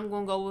father, I'm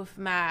gonna go with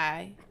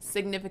my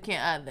significant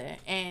other,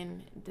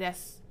 and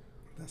that's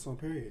That's on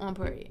period. on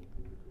period.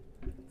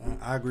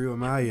 I agree with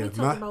Maya. We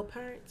talking about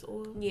parents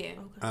or Yeah.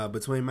 Okay.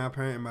 Between my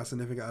parent and my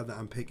significant other,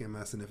 I'm picking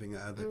my significant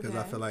other because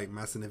I Okay. feel like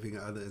my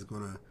significant other is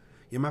gonna,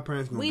 my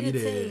parents gonna We be the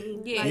there.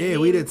 team. Yeah. Yeah,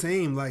 we the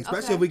team. Like,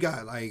 especially Okay. if we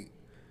got like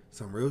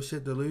some real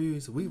shit to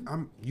lose.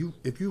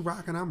 If you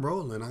rocking, I'm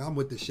rolling. Like, I'm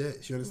with the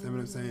shit. You understand what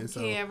I'm saying? So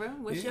Kiara,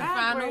 what's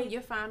yeah.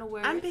 your final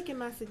words? I'm picking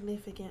my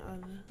significant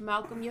other.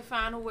 Malcolm, your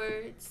final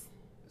words.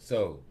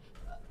 So,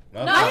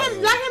 my No,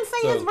 final let him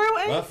say his real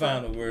My answer.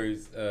 final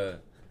words.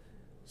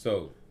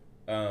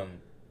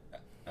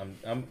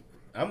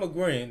 I'm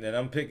agreeing that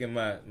I'm picking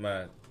my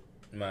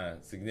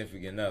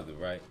significant other,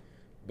 right?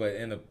 But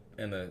in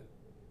a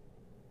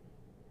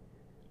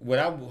what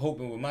I'm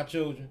hoping with my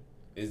children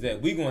is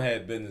that we gonna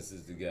have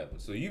businesses together.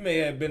 So you may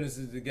have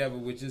businesses together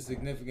with your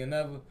significant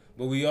other,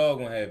 but we all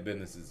gonna have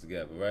businesses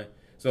together, right?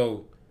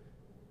 So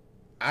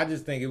I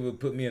just think it would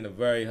put me in a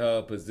very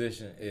hard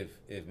position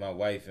if my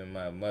wife and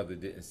my mother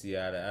didn't see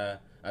eye to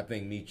eye. I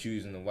think me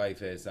choosing the wife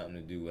had something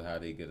to do with how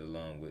they get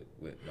along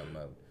with my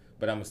mother.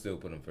 But I'm gonna still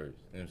put them first.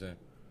 You know what I'm saying?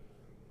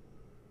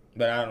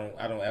 But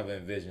I don't ever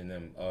envision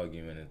them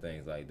arguing and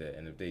things like that.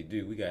 And if they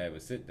do, we gotta have a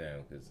sit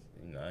down because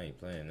I ain't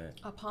playing that.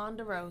 A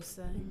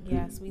Ponderosa.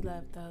 Yes, we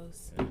love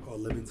those. or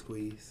lemon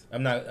squeeze.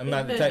 I'm not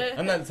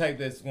the type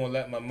that's gonna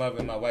let my mother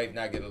and my wife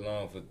not get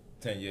along for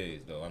 10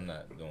 years though. I'm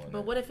not doing that.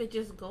 But what if it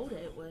just go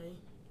that way?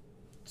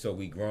 So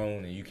we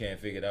grown and you can't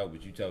figure it out,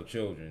 but you tell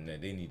children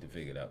that they need to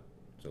figure it out.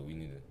 So we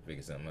need to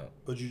figure something out.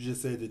 But you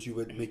just said that you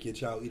would make your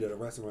child eat at a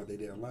restaurant they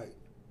didn't like.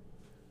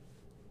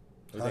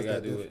 What they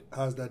gotta do with?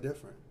 How's that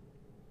different?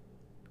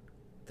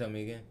 Tell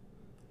me again.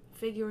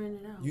 Figuring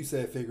it out. You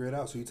said figure it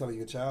out, so you telling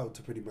your child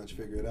to pretty much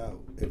figure it out.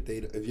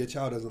 If your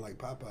child doesn't like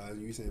Popeyes,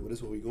 and you saying, "Well, this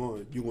is where we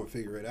going," you gonna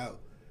figure it out.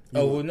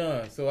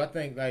 No. So I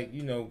think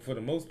for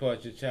the most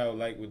part, your child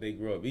like what they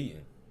grew up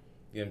eating.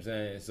 You know what I'm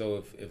saying?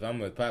 So if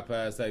I'm a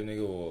Popeyes type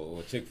nigga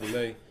or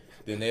Chick-fil-A,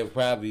 then they'll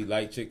probably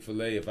like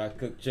Chick-fil-A. If I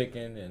cook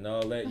chicken and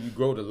all that, you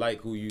grow to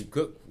like who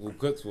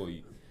cooks for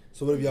you.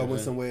 So what if y'all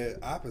went Mhm. somewhere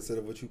opposite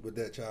of what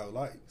that child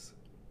likes?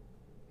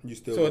 You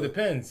still. So it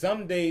depends.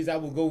 Some days I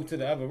will go to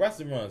the other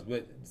restaurants,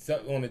 but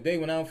on the day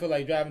when I don't feel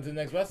like driving to the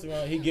next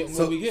restaurant, he getting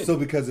what we get. So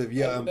because of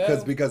your What the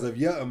hell? because of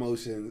your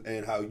emotions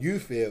and how you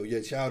feel,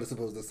 your child is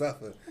supposed to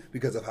suffer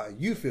because of how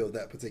you feel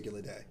that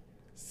particular day.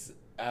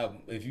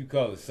 If you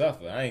call it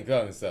suffer, I ain't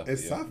calling it suffer.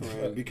 It's yo.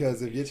 suffering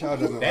because if your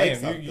child doesn't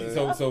like Damn, something,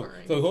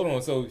 so hold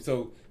on.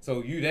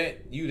 So you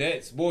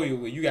that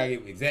spoiled where you gotta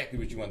get exactly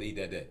what you want to eat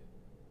that day.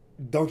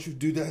 don't you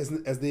do that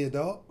as the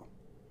adult?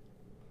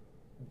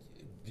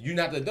 You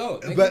not the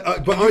adult.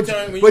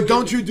 nigga. But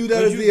don't you do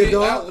that as the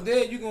adult? Out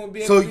there, you gonna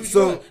be able So- to do so-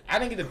 what you want. I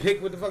didn't get to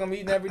pick what the fuck I'm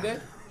eating every day.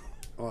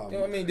 Oh, You know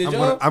what I mean? Did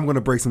I'm gonna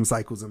break some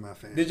cycles in my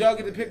family. Did y'all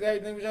get to pick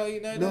everything what y'all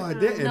eating every day? No, I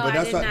didn't. No, but I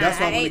that's did why. not. That's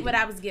why I I'm ate gonna, what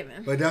I was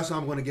given. But that's why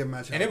I'm gonna give my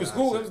child. And it was the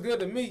cool. option. It was good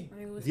to me.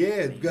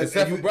 Yeah, because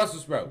Except for you,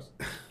 Brussels sprouts.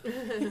 You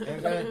know what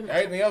I'm saying?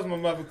 Everything else my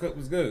mother cooked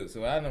was good,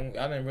 so I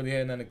didn't really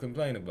have nothing to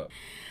complain about.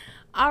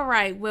 All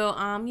right. Well,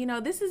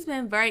 this has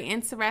been very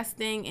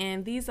interesting,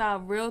 and these are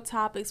real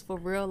topics for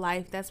real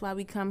life. That's why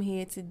we come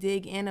here to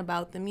dig in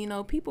about them.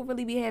 People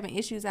really be having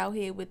issues out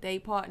here with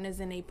their partners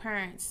and their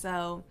parents.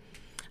 So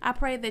I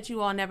pray that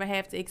you all never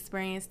have to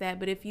experience that.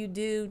 But if you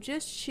do,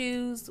 just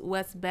choose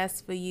what's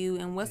best for you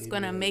and what's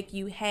going to make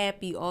you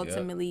happy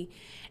ultimately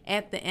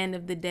at the end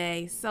of the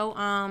day. So,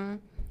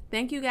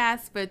 thank you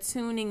guys for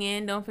tuning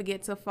in. Don't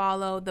forget to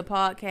follow the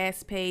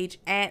podcast page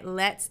at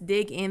Let's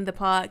Dig In the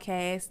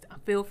Podcast.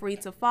 Feel free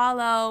to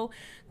follow,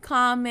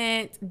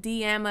 comment,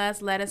 DM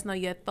us, let us know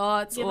your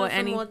thoughts Give or us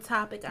any some more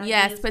topic ideas,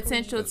 yes,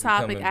 potential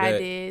topic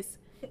ideas.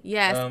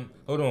 Yes.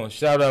 Hold on.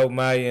 Shout out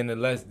Maya and the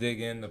Let's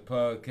Dig In the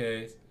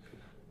Podcast.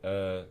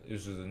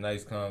 This was a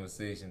nice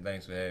conversation.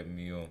 Thanks for having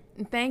me on.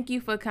 Thank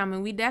you for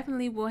coming. We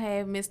definitely will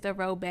have Mr.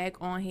 Rowe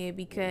back on here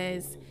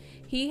because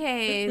he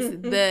has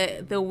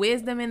the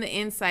wisdom and the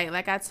insight.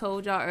 Like I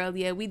told y'all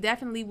earlier, we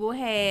definitely will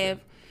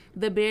have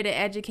the Bearded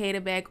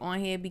Educator back on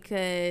here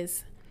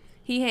because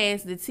he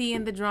has the tea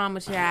and the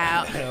drama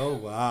child. Oh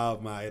wow,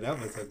 Maya, that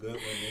was a good one,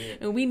 man.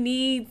 And we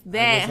need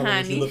that,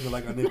 honey. You looking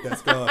like I nicked that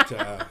scarf,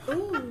 child.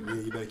 Yeah,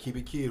 you better keep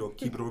it cute or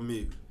keep it on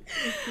mute.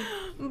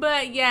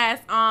 But yes,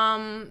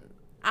 I'm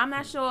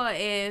not sure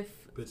if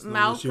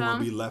Malcolm, she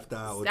won't be left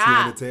out or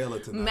Tiana Taylor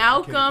tonight.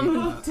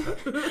 Malcolm,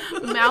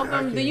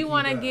 do you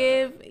want to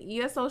give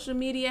your social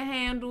media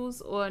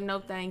handles or no?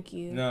 Thank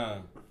you. Nah,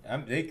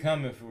 they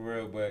coming for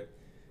real, but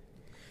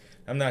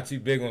I'm not too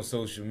big on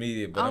social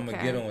media. But I'm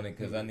gonna get on it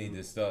because I need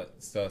to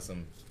start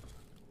some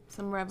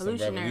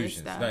revolutionary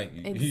stuff. Thank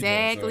you.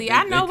 Exactly. So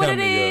I know what it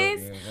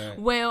is.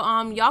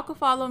 Well, y'all can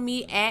follow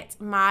me at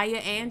Maya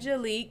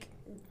Angelique.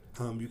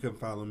 You can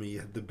follow me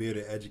at The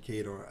Bearded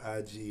Educator on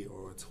IG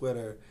or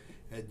Twitter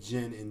at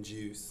Gin and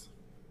Juice.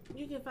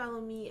 You can follow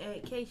me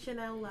at K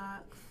Chanel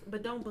Locks,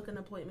 but don't book an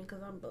appointment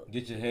because I'm booked.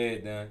 Get your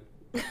head done.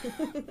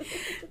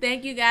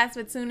 Thank you guys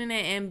for tuning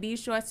in, and be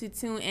sure to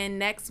tune in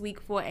next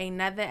week for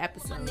another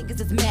episode. My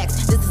niggas is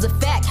max, this is a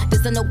fact,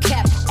 this a no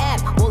cap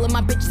app. All of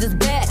my bitches is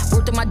bad,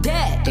 worked on my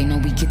dad. They know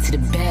we get to the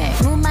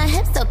bag. Move my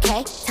hips,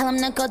 okay. Tell them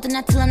to go, do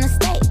not tell them to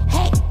stay.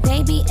 Hey,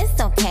 baby,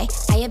 it's okay.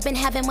 I have been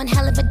having one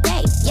hell of a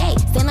day. Yay,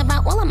 saying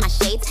about all of my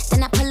shades.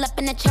 Then I pull up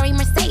in a cherry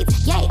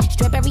Mercedes. Yay,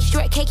 strawberry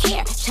shortcake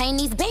hair,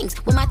 Chinese bangs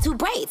with my 2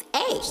 braids.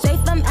 Ayy, straight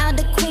from out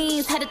the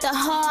Queens.